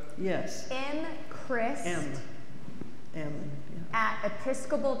repeat that? Yes. mcrist Yeah. at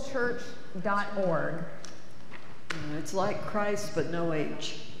episcopalchurch.org. It's like Christ, but no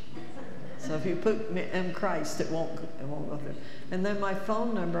H. So if you put Christ, it won't go through. And then my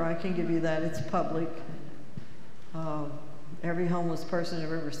phone number, I can give you that. It's public. Every homeless person in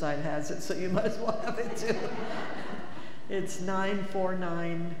Riverside has it, so you might as well have it too. It's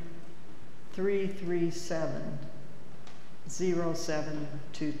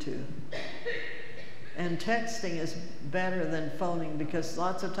 949-337-0722. And texting is better than phoning, because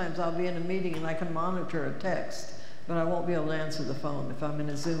lots of times I'll be in a meeting and I can monitor a text, but I won't be able to answer the phone if I'm in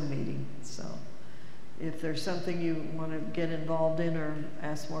a Zoom meeting. So if there's something you want to get involved in or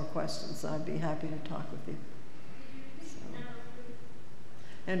ask more questions, I'd be happy to talk with you. So.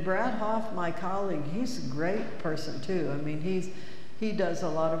 And Brad Hoff, my colleague, he's a great person too. I mean, he does a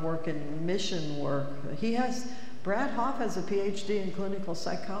lot of work in mission work. Brad Hoff has a PhD in clinical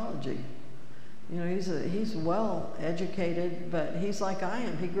psychology. You know, he's well educated, but he's like I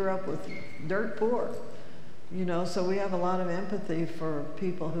am. He grew up with dirt poor, you know, so we have a lot of empathy for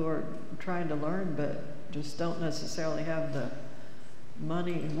people who are trying to learn but just don't necessarily have the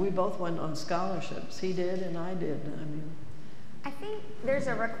money. We both went on scholarships. He did and I did. I mean, I think there's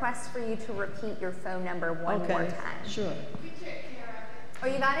a request for you to repeat your phone number one more time. Sure. Oh,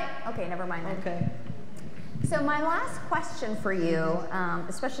 you got it? Okay, never mind then. Okay. So my last question for you,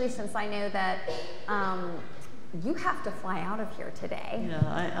 especially since I know that you have to fly out of here today.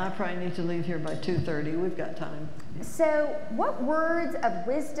 Yeah, I probably need to leave here by 2:30. We've got time. So what words of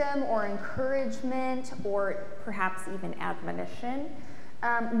wisdom or encouragement or perhaps even admonition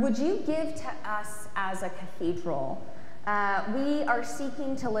would you give to us as a cathedral? We are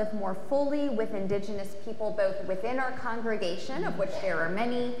seeking to live more fully with Indigenous people, both within our congregation, of which there are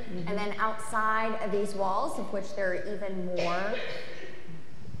many, and then outside of these walls, of which there are even more.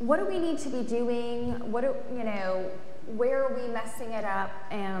 What do we need to be doing? Where are we messing it up,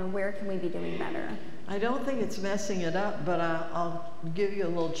 and where can we be doing better? I don't think it's messing it up, but I'll give you a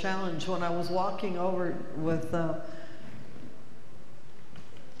little challenge. When I was walking over with,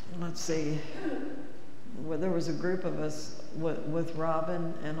 let's see, there was a group of us with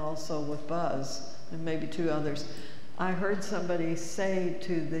Robin and also with Buzz and maybe 2 others. I heard somebody say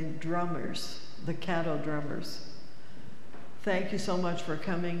to the drummers, the Caddo drummers, "Thank you so much for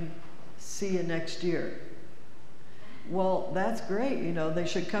coming. See you next year." Well, that's great. You know, they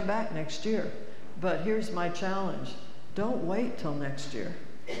should come back next year. But here's my challenge. Don't wait till next year.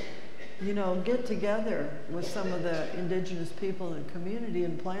 you know, get together with some of the indigenous people in the community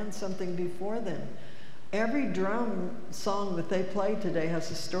and plan something before then. Every drum song that they play today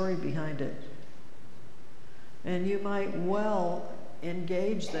has a story behind it. And you might well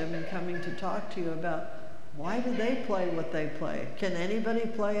engage them in coming to talk to you about, why do they play what they play? Can anybody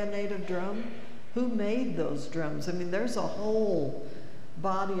play a native drum? Who made those drums? I mean, there's a whole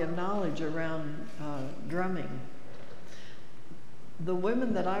body of knowledge around drumming. The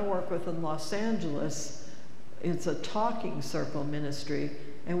women that I work with in Los Angeles, it's a talking circle ministry,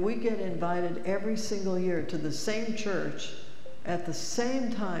 and we get invited every single year to the same church at the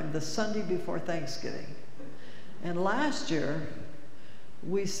same time, the Sunday before Thanksgiving. And last year,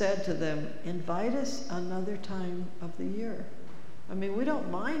 we said to them, invite us another time of the year. I mean, we don't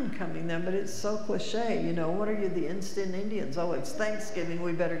mind coming then, but it's so cliche, you know, what are you, the instant Indians? Oh, it's Thanksgiving,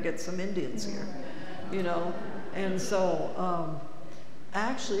 we better get some Indians here, you know? And so,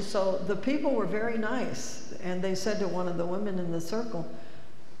 actually, so the people were very nice, and they said to one of the women in the circle,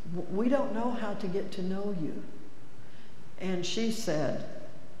 we don't know how to get to know you. And she said,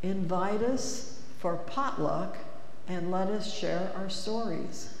 invite us for potluck and let us share our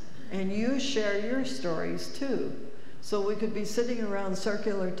stories. And you share your stories too. So we could be sitting around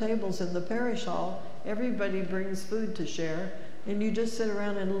circular tables in the parish hall, everybody brings food to share, and you just sit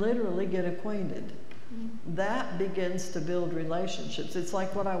around and literally get acquainted. That begins to build relationships. It's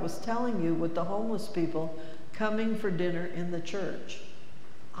like what I was telling you with the homeless people coming for dinner in the church.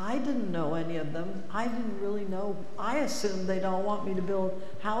 I didn't know any of them. I didn't really know. I assumed they'd all want me to build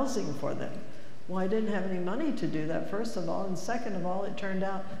housing for them. Well, I didn't have any money to do that, first of all. And second of all, it turned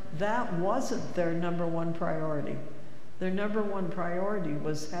out that wasn't their #1 priority. Their #1 priority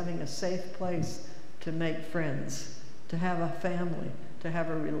was having a safe place to make friends, to have a family, to have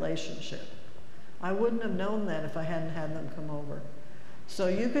a relationship. I wouldn't have known that if I hadn't had them come over. So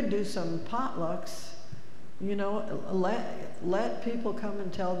you could do some potlucks, you know, let people come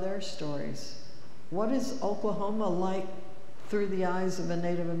and tell their stories. What is Oklahoma like through the eyes of a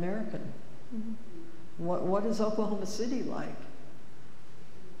Native American? Mm-hmm. What is Oklahoma City like?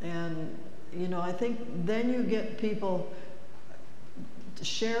 And, you know, I think then you get people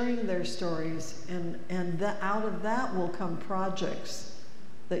sharing their stories, and out of that will come projects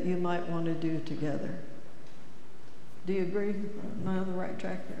that you might want to do together. Do you agree? Am I on the right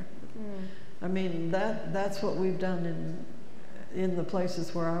track there? Mm. I mean, that's what we've done in the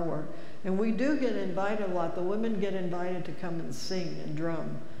places where I work. And we do get invited a lot. The women get invited to come and sing and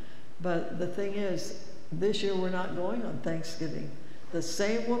drum. But the thing is, this year we're not going on Thanksgiving. The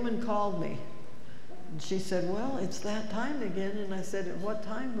same woman called me. And she said, well, it's that time again. And I said, what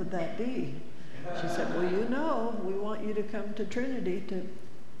time would that be? She said, well, you know, we want you to come to Trinity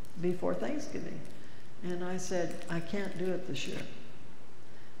before Thanksgiving. And I said, I can't do it this year.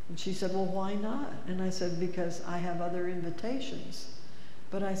 And she said, well, why not? And I said, because I have other invitations.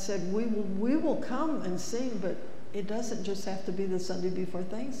 But I said, we will come and sing, but it doesn't just have to be the Sunday before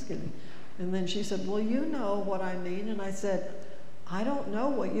Thanksgiving. And then she said, well, you know what I mean. And I said, I don't know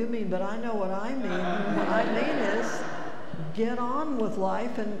what you mean, but I know what I mean. What I mean is, get on with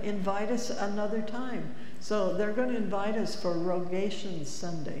life and invite us another time. So they're going to invite us for Rogation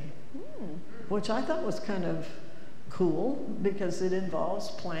Sunday, which I thought was kind of cool because it involves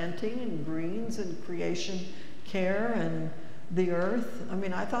planting and greens and creation care and the earth. I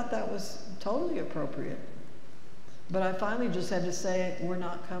mean, I thought that was totally appropriate. But I finally just had to say, we're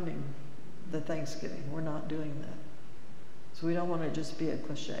not coming the Thanksgiving. We're not doing that. So we don't want to just be a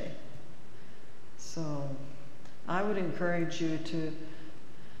cliche. So I would encourage you to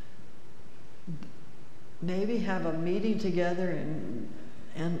maybe have a meeting together,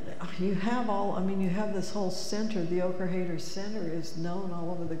 and you have all, I mean, you have this whole center. The Oker Center is known all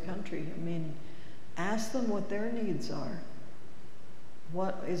over the country. I mean, ask them what their needs are.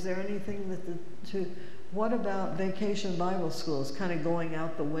 What, is there anything that what about Vacation Bible School is kind of going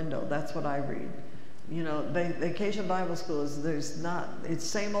out the window? That's what I read. You know, Vacation Bible School is, it's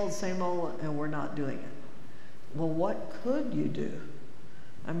same old, and we're not doing it. Well, what could you do?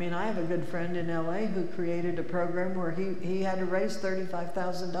 I mean, I have a good friend in LA who created a program where he had to raise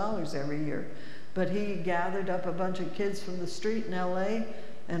 $35,000 every year. But he gathered up a bunch of kids from the street in LA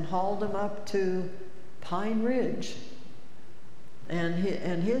and hauled them up to Pine Ridge. And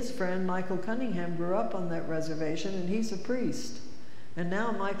his friend, Michael Cunningham, grew up on that reservation, and he's a priest. And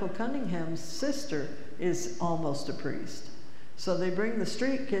now Michael Cunningham's sister is almost a priest. So they bring the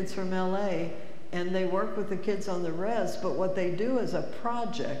street kids from LA, and they work with the kids on the res, but what they do is a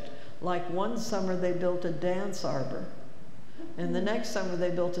project. Like one summer they built a dance arbor, and the next summer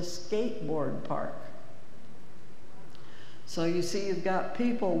they built a skateboard park. So you see, you've got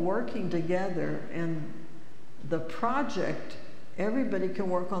people working together, and the project, everybody can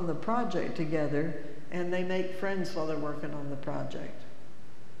work on the project together, and they make friends while they're working on the project.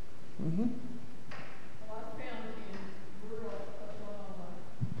 Mm-hmm. Well, I found in rural Oklahoma,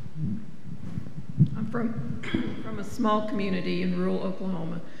 I'm from a small community in rural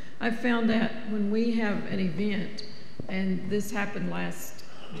Oklahoma. I found that when we have an event, and this happened last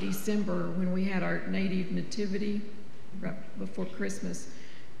December when we had our native nativity right before Christmas,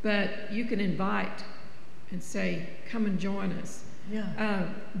 but you can invite and say, come and join us. Yeah.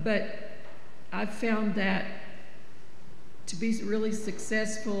 But I've found that to be really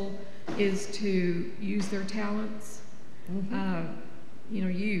successful is to use their talents. Mm-hmm. You know,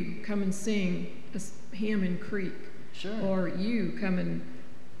 you come and sing a hymn in Creek. Sure. Or you come and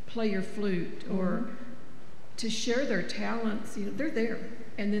play your flute, or Mm-hmm. to share their talents. You know, they're there,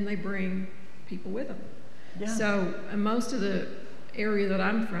 and then they bring people with them. Yeah. So most of the area that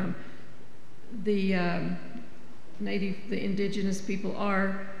I'm from, the the indigenous people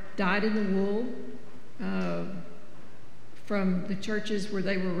are dyed in the wool from the churches where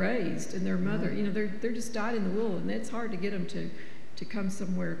they were raised, and their mother, Mm-hmm. you know, they're just dyed in the wool, and it's hard to get them to come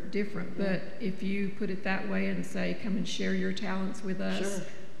somewhere different. Yeah. But if you put it that way and say, come and share your talents with us, Sure.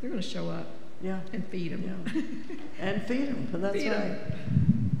 they're going to show up. Yeah. And feed them. Yeah. And feed them. That's Feed 'em. right.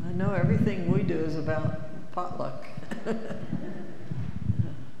 I know everything we do is about potluck.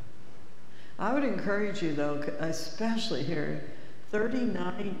 I would encourage you, though, especially here,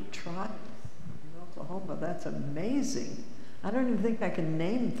 39 tribes in Oklahoma. That's amazing. I don't even think I can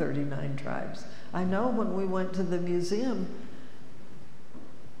name 39 tribes. I know when we went to the museum,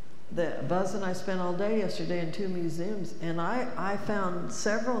 Buzz and I spent all day yesterday in 2 museums, and I found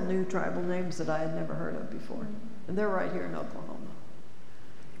several new tribal names that I had never heard of before. And they're right here in Oklahoma.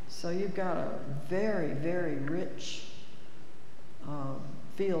 So you've got a very, very rich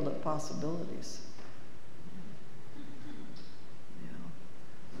field of possibilities.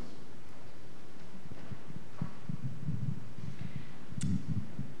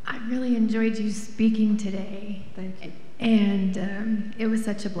 I really enjoyed you speaking today. Thank you. And it was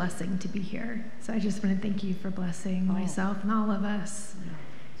such a blessing to be here. So I just want to thank you for blessing myself and all of us. Yeah,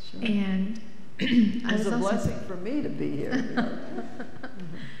 sure. And it was a blessing for me to be here. You know?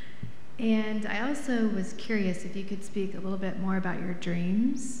 And I also was curious if you could speak a little bit more about your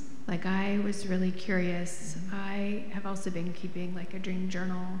dreams. Like, I was really curious. I have also been keeping like a dream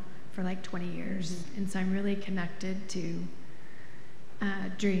journal for like 20 years. Mm-hmm. And so I'm really connected to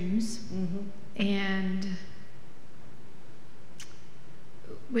dreams. Mm-hmm. And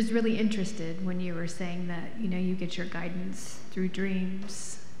was really interested when you were saying that, you know, you get your guidance through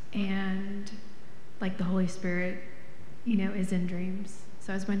dreams, and like the Holy Spirit, you know, is in dreams.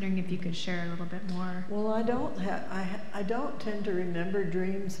 So I was wondering if you could share a little bit more. Well, I don't tend to remember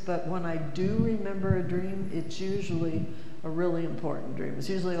dreams, but when I do remember a dream, it's usually a really important dream. It's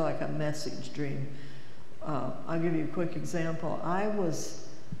usually like a message dream. I'll give you a quick example. I was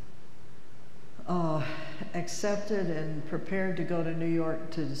accepted and prepared to go to New York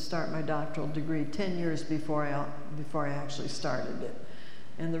to start my doctoral degree 10 years before I actually started it.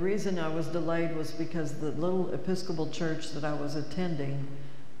 And the reason I was delayed was because the little Episcopal church that I was attending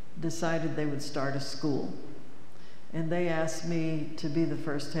decided they would start a school. And they asked me to be the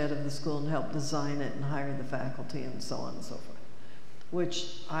first head of the school and help design it and hire the faculty and so on and so forth.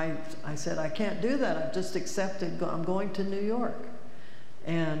 Which I said, I can't do that. I've just accepted, I'm going to New York.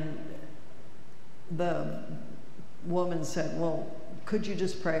 And the woman said, well, could you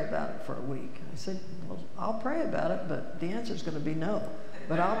just pray about it for a week? I said, well, I'll pray about it, but the answer is going to be no.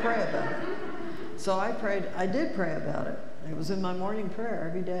 But I'll pray about it. So I prayed. I did pray about it. It was in my morning prayer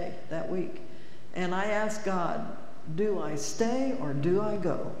every day that week. And I asked God, do I stay or do I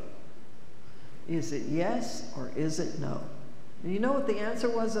go? Is it yes or is it no? And you know what the answer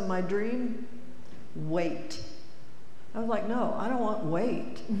was in my dream? Wait. I was like, no, I don't want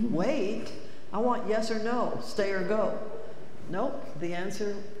wait. Wait. I want yes or no, stay or go. Nope, the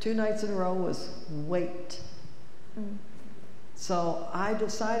answer 2 nights in a row was wait. So I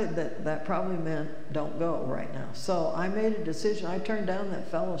decided that that probably meant don't go right now. So I made a decision. I turned down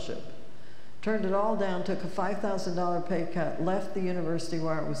that fellowship, turned it all down, took a $5,000 pay cut, left the university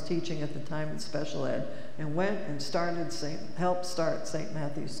where I was teaching at the time in special ed, and went and helped start St.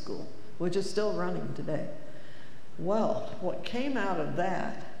 Matthew's School, which is still running today. Well, what came out of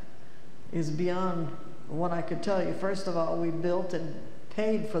that is beyond what I could tell you. First of all, we built and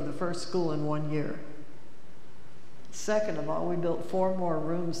paid for the first school in 1 year. Second of all, we built 4 more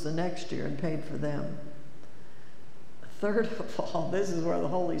rooms the next year and paid for them. third of all, this is where the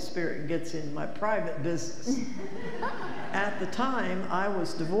Holy Spirit gets in my private business. At the time, I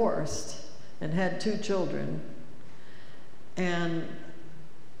was divorced and had 2 children. And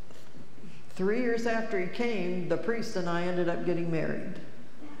 3 years after he came, the priest and I ended up getting married.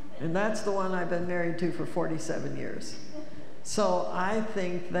 And that's the one I've been married to for 47 years. So I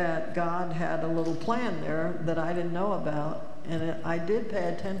think that God had a little plan there that I didn't know about. And I did pay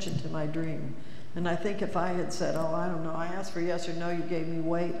attention to my dream. And I think if I had said, oh, I don't know, I asked for yes or no, you gave me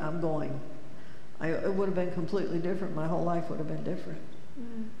wait, I'm going. It would have been completely different. My whole life would have been different.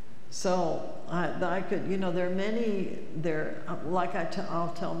 Mm. So I could, you know, there are many, like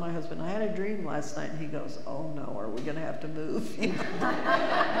I'll tell my husband, I had a dream last night, and he goes, oh no, are we going to have to move? You know?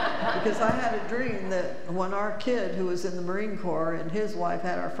 Because I had a dream that when our kid, who was in the Marine Corps, and his wife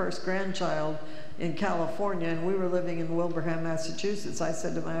had our first grandchild in California, and we were living in Wilbraham, Massachusetts, I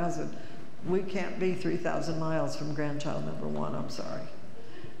said to my husband, we can't be 3,000 miles from grandchild number 1, I'm sorry.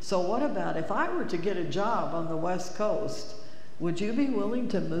 So what about if I were to get a job on the West Coast, would you be willing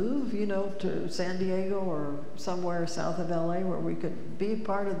to move, you know, to San Diego or somewhere south of LA where we could be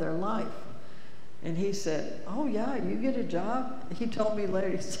part of their life? And he said, oh yeah, you get a job? He told me later,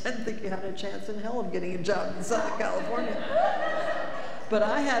 he said, I think you had a chance in hell of getting a job in Southern California. But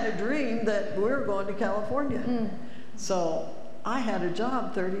I had a dream that we were going to California. Mm. So I had a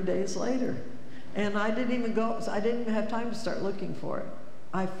job 30 days later. And I didn't even go, I didn't even have time to start looking for it.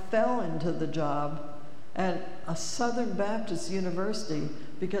 I fell into the job at a Southern Baptist university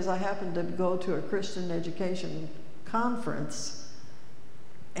because I happened to go to a Christian education conference,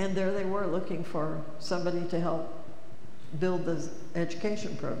 and there they were looking for somebody to help build the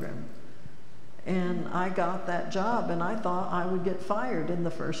education program. And I got that job, and I thought I would get fired in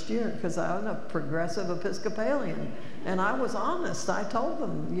the first year because I was a progressive Episcopalian. And I was honest. I told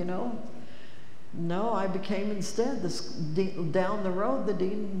them, you know, no, I became instead, down the road, the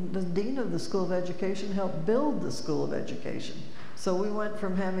dean of the School of Education helped build the School of Education. So we went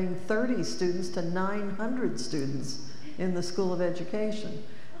from having 30 students to 900 students in the School of Education.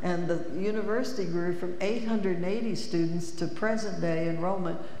 And the university grew from 880 students to present day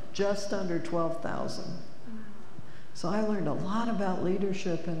enrollment just under 12,000. So I learned a lot about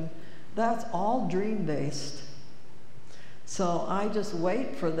leadership, and that's all dream-based. So I just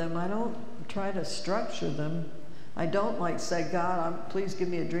wait for them. I don't try to structure them. I don't like say, God, please give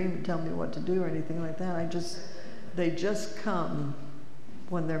me a dream and tell me what to do or anything like that. They just come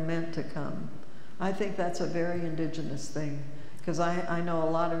when they're meant to come. I think that's a very indigenous thing, because I know a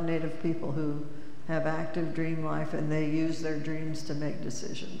lot of Native people who have active dream life, and they use their dreams to make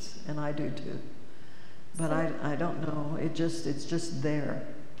decisions, and I do too. But I don't know, it's just there.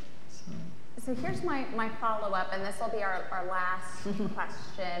 So here's my follow-up, and this will be our last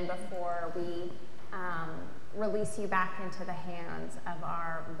question before we release you back into the hands of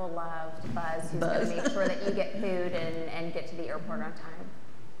our beloved Buzz, who's going to make sure that you get food and get to the airport on time.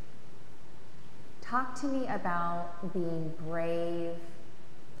 Talk to me about being brave.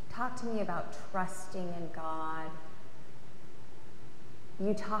 Talk to me about trusting in God.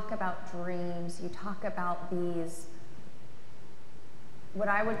 You talk about dreams. You talk about these, what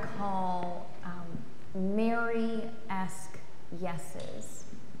I would call Mary-esque yeses.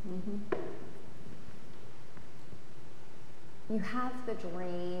 Mm-hmm. You have the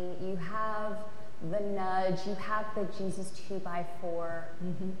dream, you have the nudge, you have the Jesus 2x4.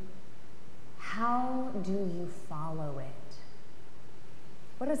 Mm-hmm. How do you follow it?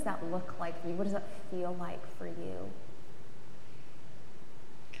 What does that look like for you? What does that feel like for you?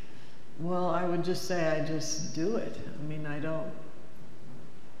 Well, I would just say I just do it. I mean, I don't.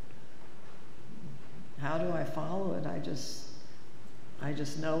 How do I follow it? I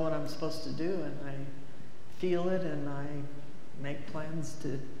just know what I'm supposed to do, and I feel it, and I make plans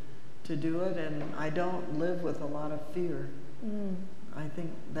to do it, and I don't live with a lot of fear. Mm. I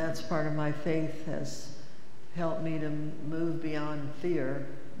think that's part of my faith has helped me to move beyond fear,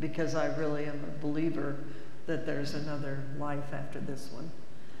 because I really am a believer that there's another life after this one.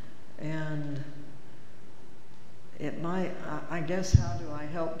 And it might, I guess, how do I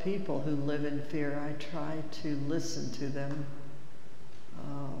help people who live in fear? I try to listen to them.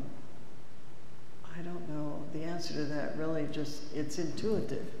 I don't know the answer to that, really. Just, it's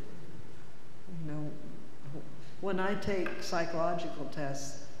intuitive. You know, when I take psychological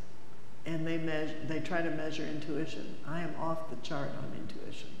tests and they try to measure intuition, I am off the chart on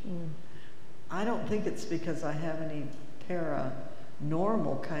intuition. Mm. I don't think it's because I have any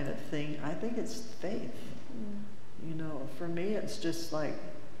paranormal kind of thing. I think it's faith. Mm. You know, for me, it's just like,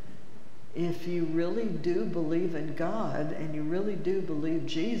 if you really do believe in God and you really do believe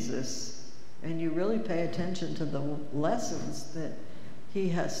Jesus and you really pay attention to the lessons that he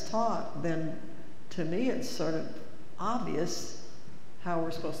has taught, then to me it's sort of obvious how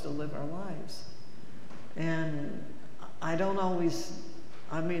we're supposed to live our lives. And I don't always,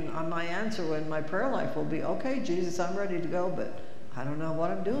 my answer in my prayer life will be, okay, Jesus, I'm ready to go, but I don't know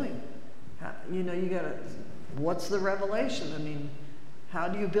what I'm doing. You gotta, what's the revelation? How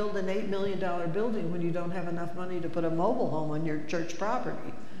do you build an $8 million building when you don't have enough money to put a mobile home on your church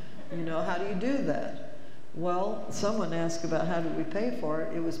property? How do you do that? Well, someone asked about how do we pay for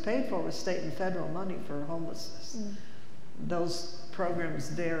it. It was paid for with state and federal money for homelessness. Those programs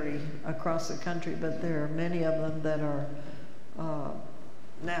vary across the country, but there are many of them that are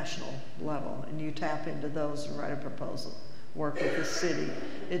national level, and you tap into those and write a proposal, work with the city.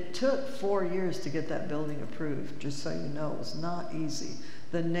 It took 4 years to get that building approved, just so you know. It was not easy.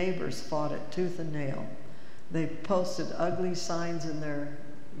 The neighbors fought it tooth and nail. They posted ugly signs in their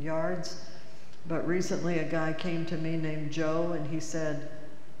yards, but recently a guy came to me named Joe, and he said,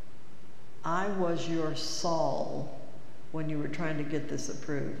 I was your Saul when you were trying to get this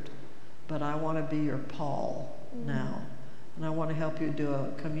approved, but I want to be your Paul now, and I want to help you do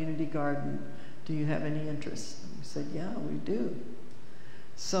a community garden. Do you have any interest? We said, yeah, we do.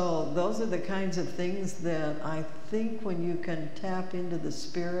 So those are the kinds of things that I think when you can tap into the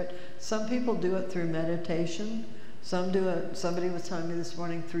Spirit, some people do it through meditation, some do it, somebody was telling me this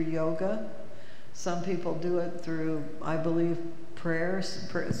morning, through yoga. Some people do it through, I believe, prayers,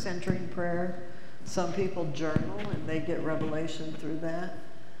 centering prayer. Some people journal and they get revelation through that.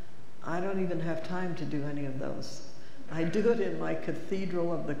 I don't even have time to do any of those. I do it in my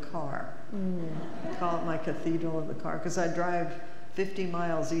cathedral of the car. I call it my cathedral of the car because I drive 50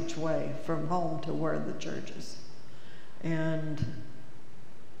 miles each way from home to where the church is. And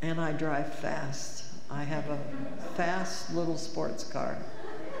I drive fast. I have a fast little sports car.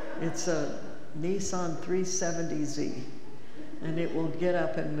 It's a Nissan 370Z, and it will get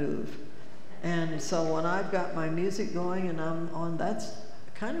up and move. And so when I've got my music going and I'm on, that's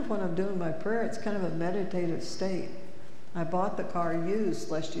kind of when I'm doing my prayer. It's kind of a meditative state. I bought the car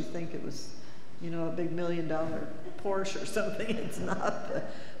used, lest you think it was, a big $1 million Porsche or something. It's not.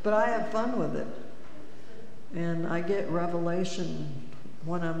 But I have fun with it. And I get revelation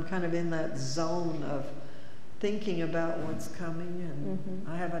when I'm kind of in that zone of thinking about what's coming. And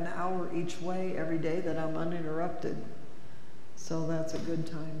I have an hour each way every day that I'm uninterrupted. So that's a good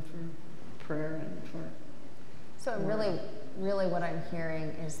time for prayer and for... So really what I'm hearing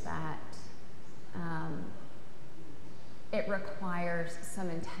is that it requires some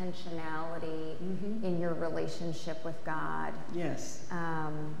intentionality in your relationship with God. Yes.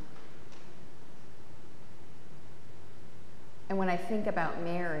 And when I think about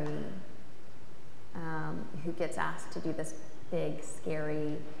Mary, who gets asked to do this big,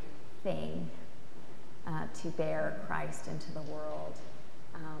 scary thing, to bear Christ into the world,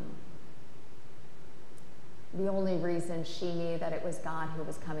 the only reason she knew that it was God who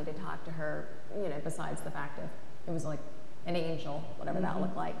was coming to talk to her, besides the fact of it was like an angel, whatever that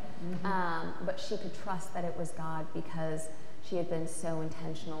looked like, but she could trust that it was God because she had been so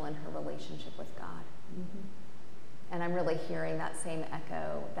intentional in her relationship with God. And I'm really hearing that same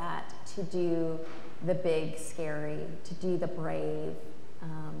echo, that to do the big, scary, to do the brave,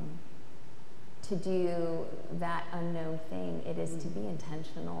 to do that unknown thing, it is to be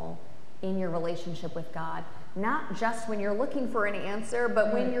intentional in your relationship with God. Not just when you're looking for an answer,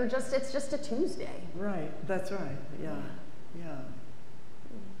 but when you're just, it's just a Tuesday. Right, that's right, yeah.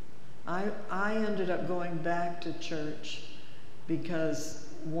 I ended up going back to church because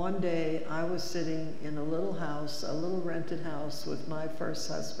one day I was sitting in a little house, a little rented house with my first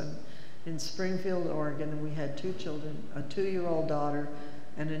husband in Springfield, Oregon, and we had 2 children, a 2-year-old daughter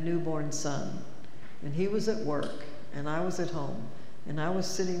and a newborn son. And he was at work and I was at home, and I was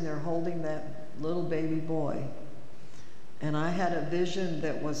sitting there holding that little baby boy. And I had a vision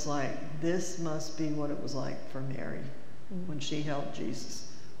that was like, this must be what it was like for Mary when she held Jesus.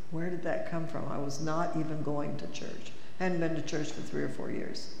 Where did that come from? I was not even going to church. Hadn't been to church for 3 or 4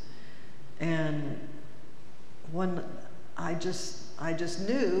 years. And when I just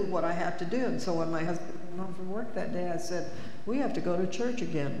knew what I had to do. And so when my husband went home from work that day, I said, we have to go to church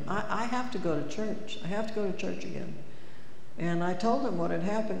again. I have to go to church. I have to go to church again. And I told him what had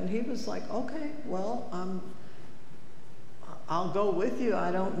happened, and he was like, okay, well, I'll go with you.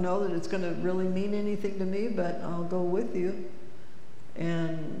 I don't know that it's going to really mean anything to me, but I'll go with you.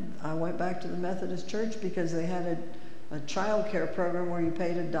 And I went back to the Methodist church because they had a child care program where you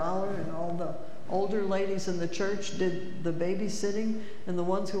paid $1, and all the older ladies in the church did the babysitting, and the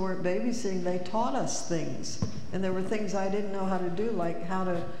ones who weren't babysitting, they taught us things. And there were things I didn't know how to do, like how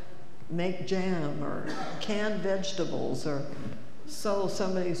to make jam or can vegetables or sew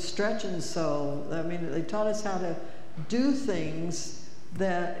somebody's stretch and sew. I mean, they taught us how to do things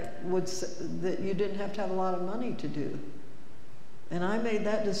that you didn't have to have a lot of money to do. And I made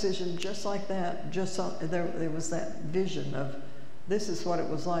that decision just like that. There was that vision of this is what it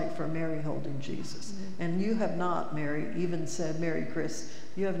was like for Mary holding Jesus. Mm-hmm. And you have not, Mary, even said, Mary Crist,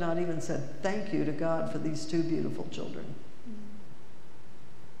 you have not even said thank you to God for these two beautiful children.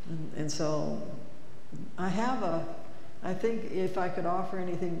 Mm-hmm. And so I think if I could offer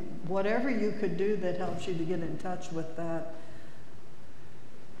anything, whatever you could do that helps you to get in touch with that,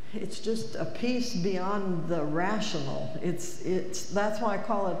 it's just a peace beyond the rational. That's why I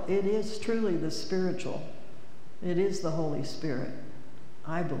call it is truly the spiritual. It is the Holy Spirit,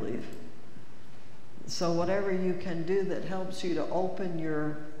 I believe. So whatever you can do that helps you to open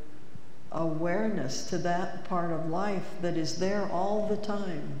your awareness to that part of life that is there all the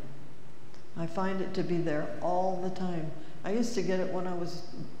time. I find it to be there all the time. I used to get it when I was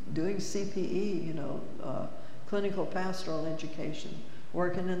doing CPE, clinical pastoral education,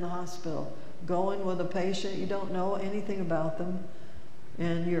 working in the hospital, going with a patient, you don't know anything about them,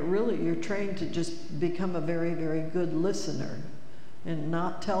 and you're trained to just become a very, very good listener and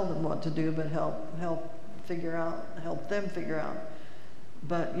not tell them what to do, but help them figure out.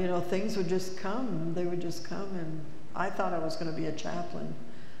 But, things would just come. They would just come, and I thought I was going to be a chaplain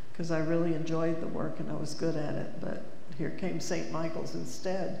because I really enjoyed the work and I was good at it, but here came St. Michael's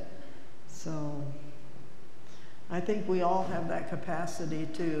instead. So I think we all have that capacity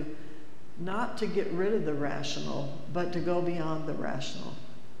to not to get rid of the rational, but to go beyond the rational.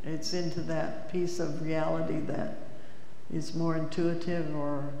 It's into that piece of reality that is more intuitive,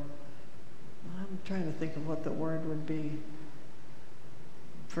 or I'm trying to think of what the word would be.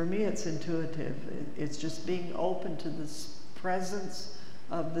 For me, it's intuitive. It's just being open to the presence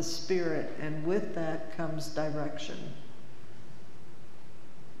of the Spirit, and with that comes direction.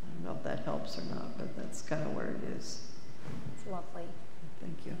 I don't know if that helps or not, but that's kind of where it is. It's lovely.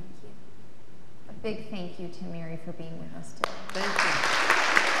 Thank you. Thank you. A big thank you to Mary for being with us today. Thank you.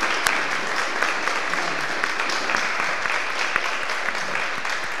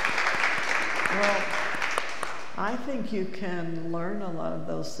 Well, I think you can learn a lot of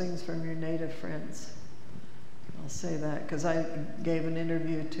those things from your native friends. I'll say that because I gave an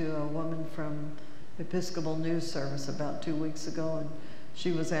interview to a woman from Episcopal News Service about 2 weeks ago, and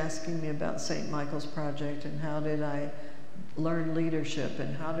she was asking me about St. Michael's Project and how did I learn leadership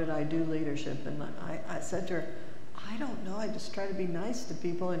and how did I do leadership. And I said to her, I don't know, I just try to be nice to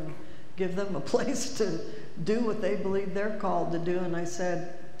people and give them a place to do what they believe they're called to do. And I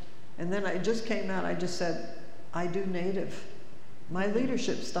said, and then it just came out, I just said, I do native. My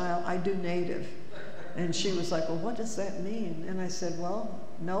leadership style, I do native. And she was like, well, what does that mean? And I said, well,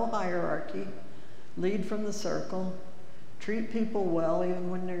 no hierarchy, lead from the circle, treat people well even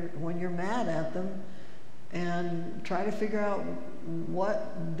when you're mad at them, and try to figure out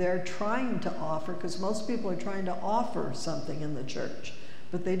what they're trying to offer, because most people are trying to offer something in the church,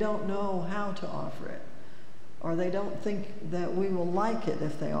 but they don't know how to offer it, or they don't think that we will like it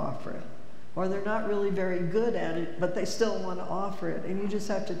if they offer it, or they're not really very good at it, but they still want to offer it. And you just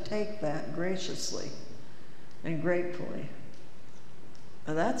have to take that graciously and gratefully.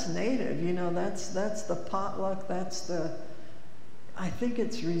 Now that's native, that's the potluck, I think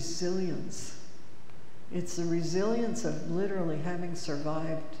it's resilience. It's the resilience of literally having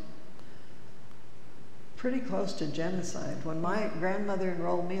survived pretty close to genocide. When my grandmother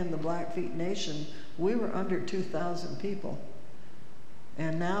enrolled me in the Blackfeet Nation, we were under 2,000 people.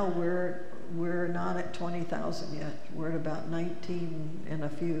 And now we're not at 20,000 yet. We're at about 19 and a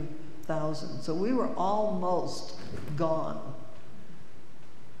few thousand. So we were almost gone.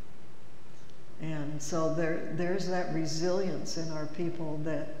 And so there's that resilience in our people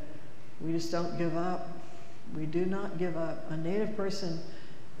that we just don't give up. We do not give up. A Native person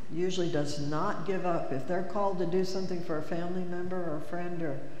usually does not give up. If they're called to do something for a family member or a friend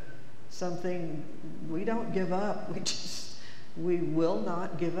or something, we don't give up. We will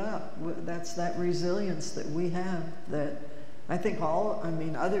not give up. That's that resilience that we have that I think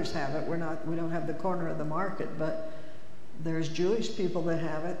others have it. We don't have the corner of the market, but there's Jewish people that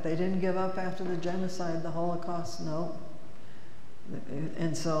have it. They didn't give up after the genocide, the Holocaust, no.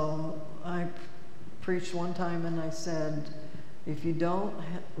 And so I preached one time and I said, if you don't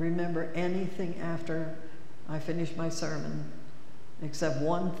remember anything after I finish my sermon, except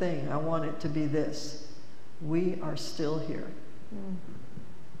one thing, I want it to be this: we are still here.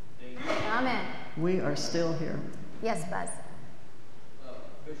 Amen. We are still here. Yes, Buzz.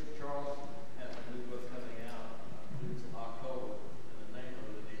 Bishop Charles has a new book coming out, I believe it's in October, and the name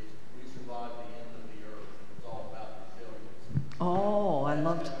of it is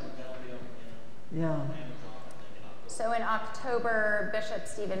October, Bishop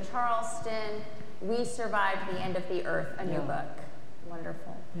Stephen Charleston, We Survived the End of the Earth, a new book.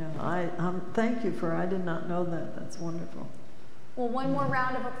 Wonderful. Yeah, thank you I did not know that. That's wonderful. Well, one more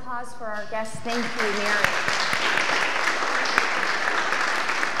round of applause for our guests. Thank you, Mary.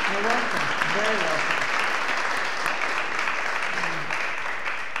 You're welcome. Very welcome.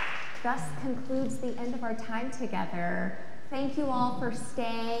 Thus concludes the end of our time together. Thank you all for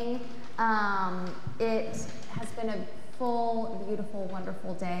staying. It has been a full, beautiful,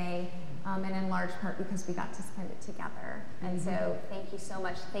 wonderful day, and in large part because we got to spend it together. And so thank you so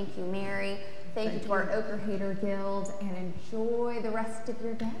much. Thank you, Mary. Thank you to our Ochre Hater Guild, and enjoy the rest of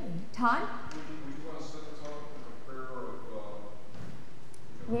your day. Todd? Would you want to set us out with a prayer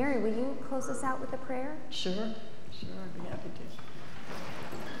of... Mary, will you close us out with a prayer? Sure, I'd be happy to.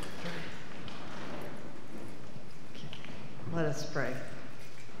 Let us pray.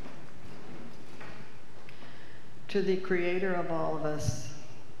 To the Creator of all of us,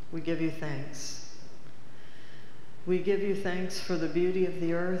 we give you thanks. We give you thanks for the beauty of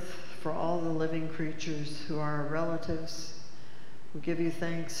the earth, for all the living creatures who are our relatives. We give you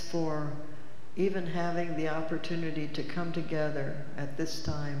thanks for even having the opportunity to come together at this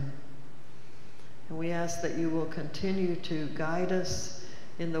time. And we ask that you will continue to guide us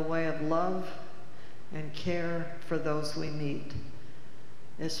in the way of love and care for those we meet,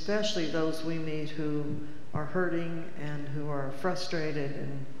 especially those we meet who are hurting and who are frustrated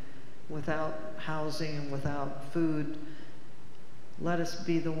and without housing and without food. Let us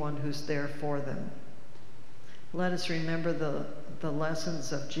be the one who's there for them. Let us remember the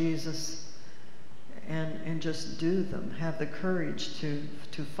lessons of Jesus and just do them. Have the courage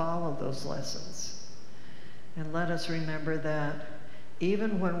to follow those lessons. And let us remember that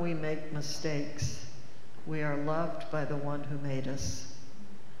even when we make mistakes, we are loved by the one who made us.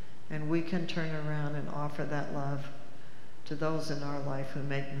 And we can turn around and offer that love to those in our life who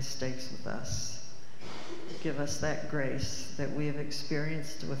make mistakes with us. Give us that grace that we have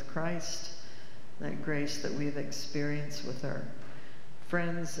experienced with Christ, that grace that we've experienced with our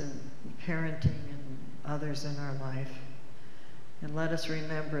friends and parenting and others in our life. And let us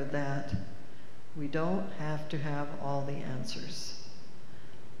remember that we don't have to have all the answers,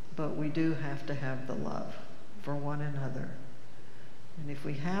 but we do have to have the love for one another. And if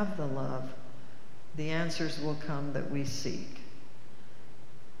we have the love, the answers will come that we seek.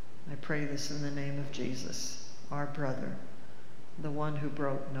 I pray this in the name of Jesus, our brother, the one who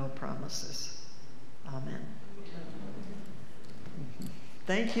broke no promises. Amen.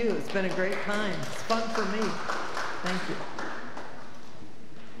 Thank you. It's been a great time. It's fun for me. Thank you.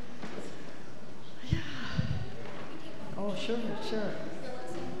 Yeah. Oh, sure.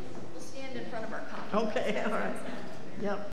 We'll stand in front of our coffee. Okay, all right. Yep.